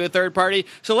didn't do a third party.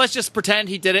 So let's just pretend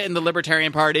he did it in the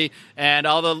Libertarian Party, and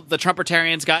all the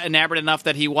Trumpitarians got enamored enough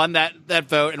that he won that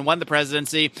vote and won the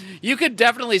presidency. You could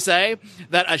definitely say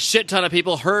that a shit ton of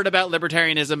people heard about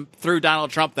libertarianism through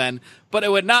Donald Trump then, but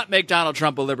it would not make Donald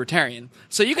Trump a libertarian.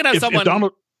 So you can have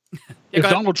someone... If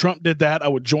Donald Trump did that, I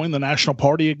would join the National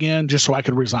Party again just so I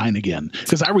could resign again.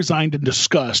 Because I resigned in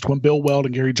disgust when Bill Weld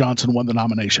and Gary Johnson won the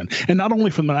nomination. And not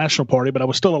only from the National Party, but I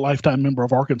was still a lifetime member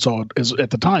of Arkansas at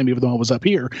the time, even though I was up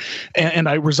here. And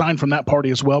I resigned from that party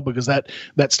as well because that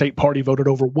state party voted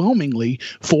overwhelmingly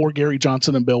for Gary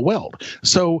Johnson and Bill Weld.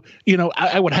 So,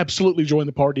 I would absolutely join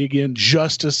the party again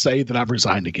just to say that I've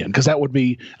resigned again. Because that would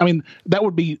be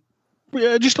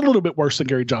just a little bit worse than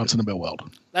Gary Johnson and Bill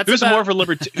Weld. Who's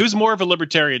more of a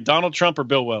libertarian, Donald Trump or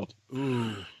Bill Weld?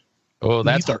 Ooh. Oh,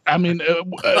 that's.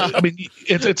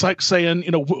 It's like saying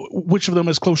which of them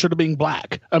is closer to being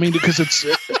black. I mean, because it's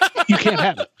you can't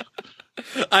have it.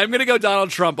 I'm gonna go Donald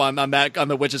Trump on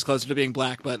the which is closer to being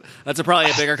black, but that's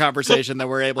probably a bigger conversation that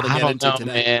we're able to get into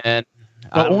today. Man.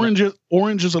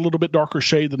 Orange is a little bit darker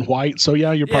shade than white, so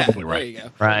yeah, you're probably right. There you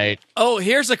go. Right. Oh,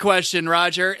 here's a question,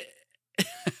 Rodger.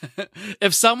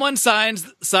 If someone signs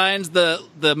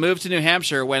the move to New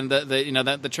Hampshire when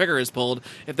the trigger is pulled,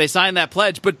 if they sign that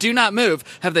pledge but do not move,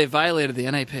 have they violated the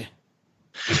NAP?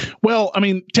 Well, I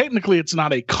mean, technically, it's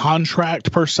not a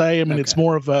contract per se. I mean, it's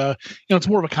more of a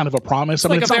kind of a promise. It's I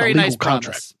mean, like it's a not very a legal nice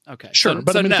contract. Promise. Okay, Sure,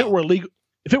 but I mean,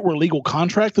 if it were a legal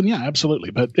contract, then yeah,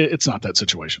 absolutely. But it's not that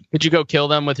situation. Could you go kill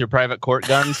them with your private court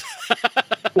guns?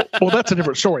 well, that's a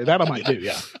different story. That I might do.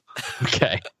 Yeah.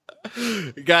 Okay.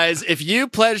 Guys, if you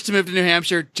pledge to move to New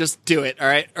Hampshire, just do it. All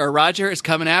right, or Rodger is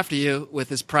coming after you with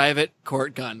his private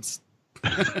court guns.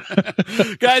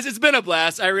 Guys, it's been a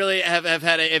blast. I really have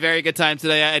had a very good time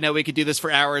today. I know we could do this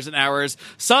for hours and hours.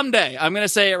 Someday, I'm going to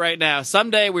say it right now,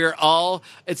 someday we're all,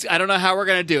 I don't know how we're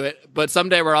going to do it, but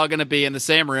someday we're all going to be in the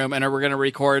same room and we're going to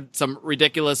record some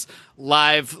ridiculous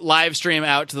live stream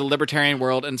out to the libertarian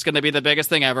world, and it's going to be the biggest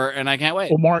thing ever, and I can't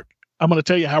wait. Well, Mark, I'm going to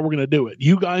tell you how we're going to do it.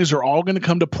 You guys are all going to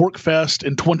come to Pork Fest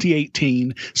in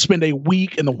 2018, spend a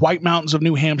week in the White Mountains of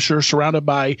New Hampshire, surrounded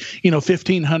by,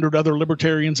 1,500 other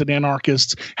libertarians and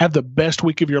anarchists. Have the best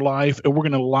week of your life, and we're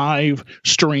going to live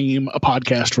stream a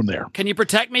podcast from there. Can you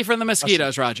protect me from the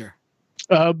mosquitoes, Rodger?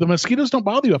 The mosquitoes don't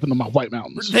bother you up in the White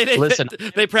Mountains. Listen,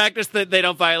 they practice that they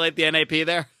don't violate the NAP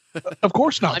there. Of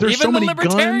course not. There's even so many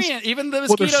guns. Even the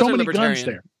mosquitoes there's so are many libertarian. guns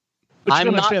there. But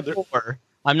I'm not poor.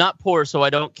 I'm not poor, so I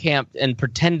don't camp and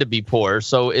pretend to be poor.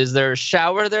 So is there a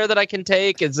shower there that I can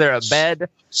take? Is there a bed?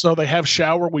 So they have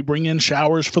shower. We bring in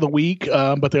showers for the week,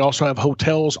 but they also have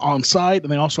hotels on site,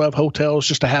 and they also have hotels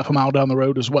just a half a mile down the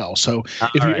road as well. So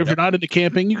if you're not into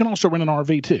camping, you can also rent an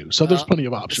RV too. So there's plenty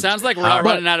of options. It sounds like we're all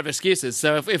running out of excuses.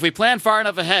 So if we plan far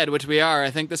enough ahead, which we are, I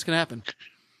think this can happen.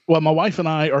 Well, my wife and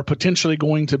I are potentially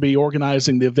going to be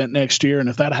organizing the event next year, and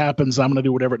if that happens, I'm going to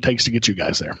do whatever it takes to get you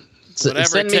guys there.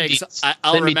 Whatever it takes,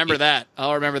 I'll remember that.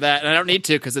 I'll remember that. And I don't need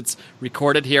to, because it's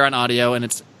recorded here on audio and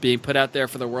it's being put out there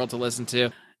for the world to listen to.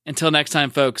 Until next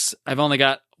time, folks, I've only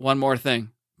got one more thing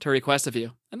to request of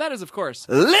you. And that is, of course,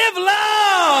 live long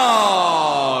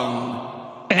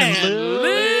and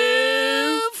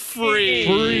live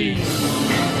free.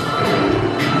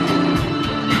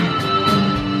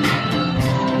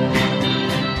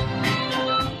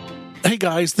 Hey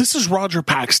guys, this is Rodger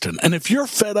Paxton, and if you're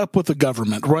fed up with the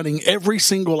government running every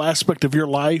single aspect of your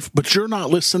life, but you're not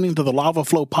listening to the Lava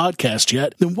Flow podcast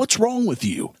yet, then what's wrong with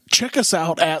you? Check us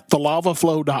out at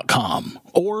thelavaflow.com,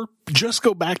 or just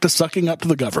go back to sucking up to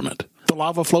the government. The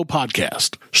Lava Flow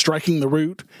podcast, striking the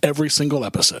root every single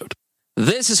episode.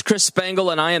 This is Chris Spangle,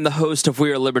 and I am the host of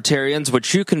We Are Libertarians,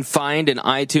 which you can find in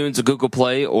iTunes, Google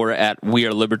Play, or at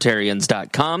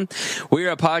wearelibertarians.com. We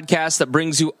are a podcast that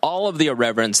brings you all of the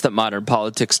irreverence that modern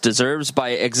politics deserves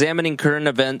by examining current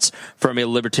events from a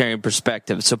libertarian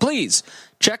perspective. So please,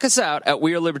 check us out at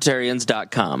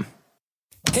wearelibertarians.com.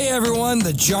 Hey everyone,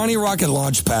 the Johnny Rocket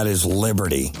Launchpad is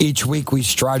Liberty. Each week we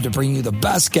strive to bring you the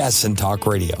best guests in talk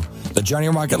radio. The Johnny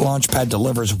Rocket Launchpad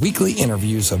delivers weekly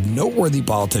interviews of noteworthy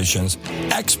politicians,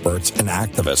 experts, and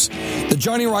activists. The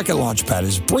Johnny Rocket Launchpad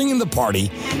is bringing the party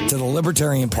to the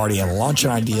Libertarian Party and launching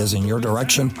ideas in your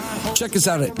direction. Check us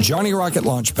out at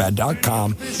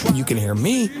johnnyrocketlaunchpad.com, and you can hear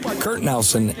me, Kurt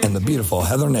Nelson, and the beautiful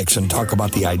Heather Nixon talk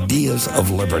about the ideas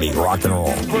of liberty, rock and roll.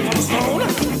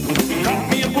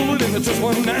 Got me a bullet in just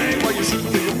one night while you shoot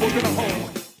me a book in a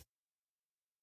hole.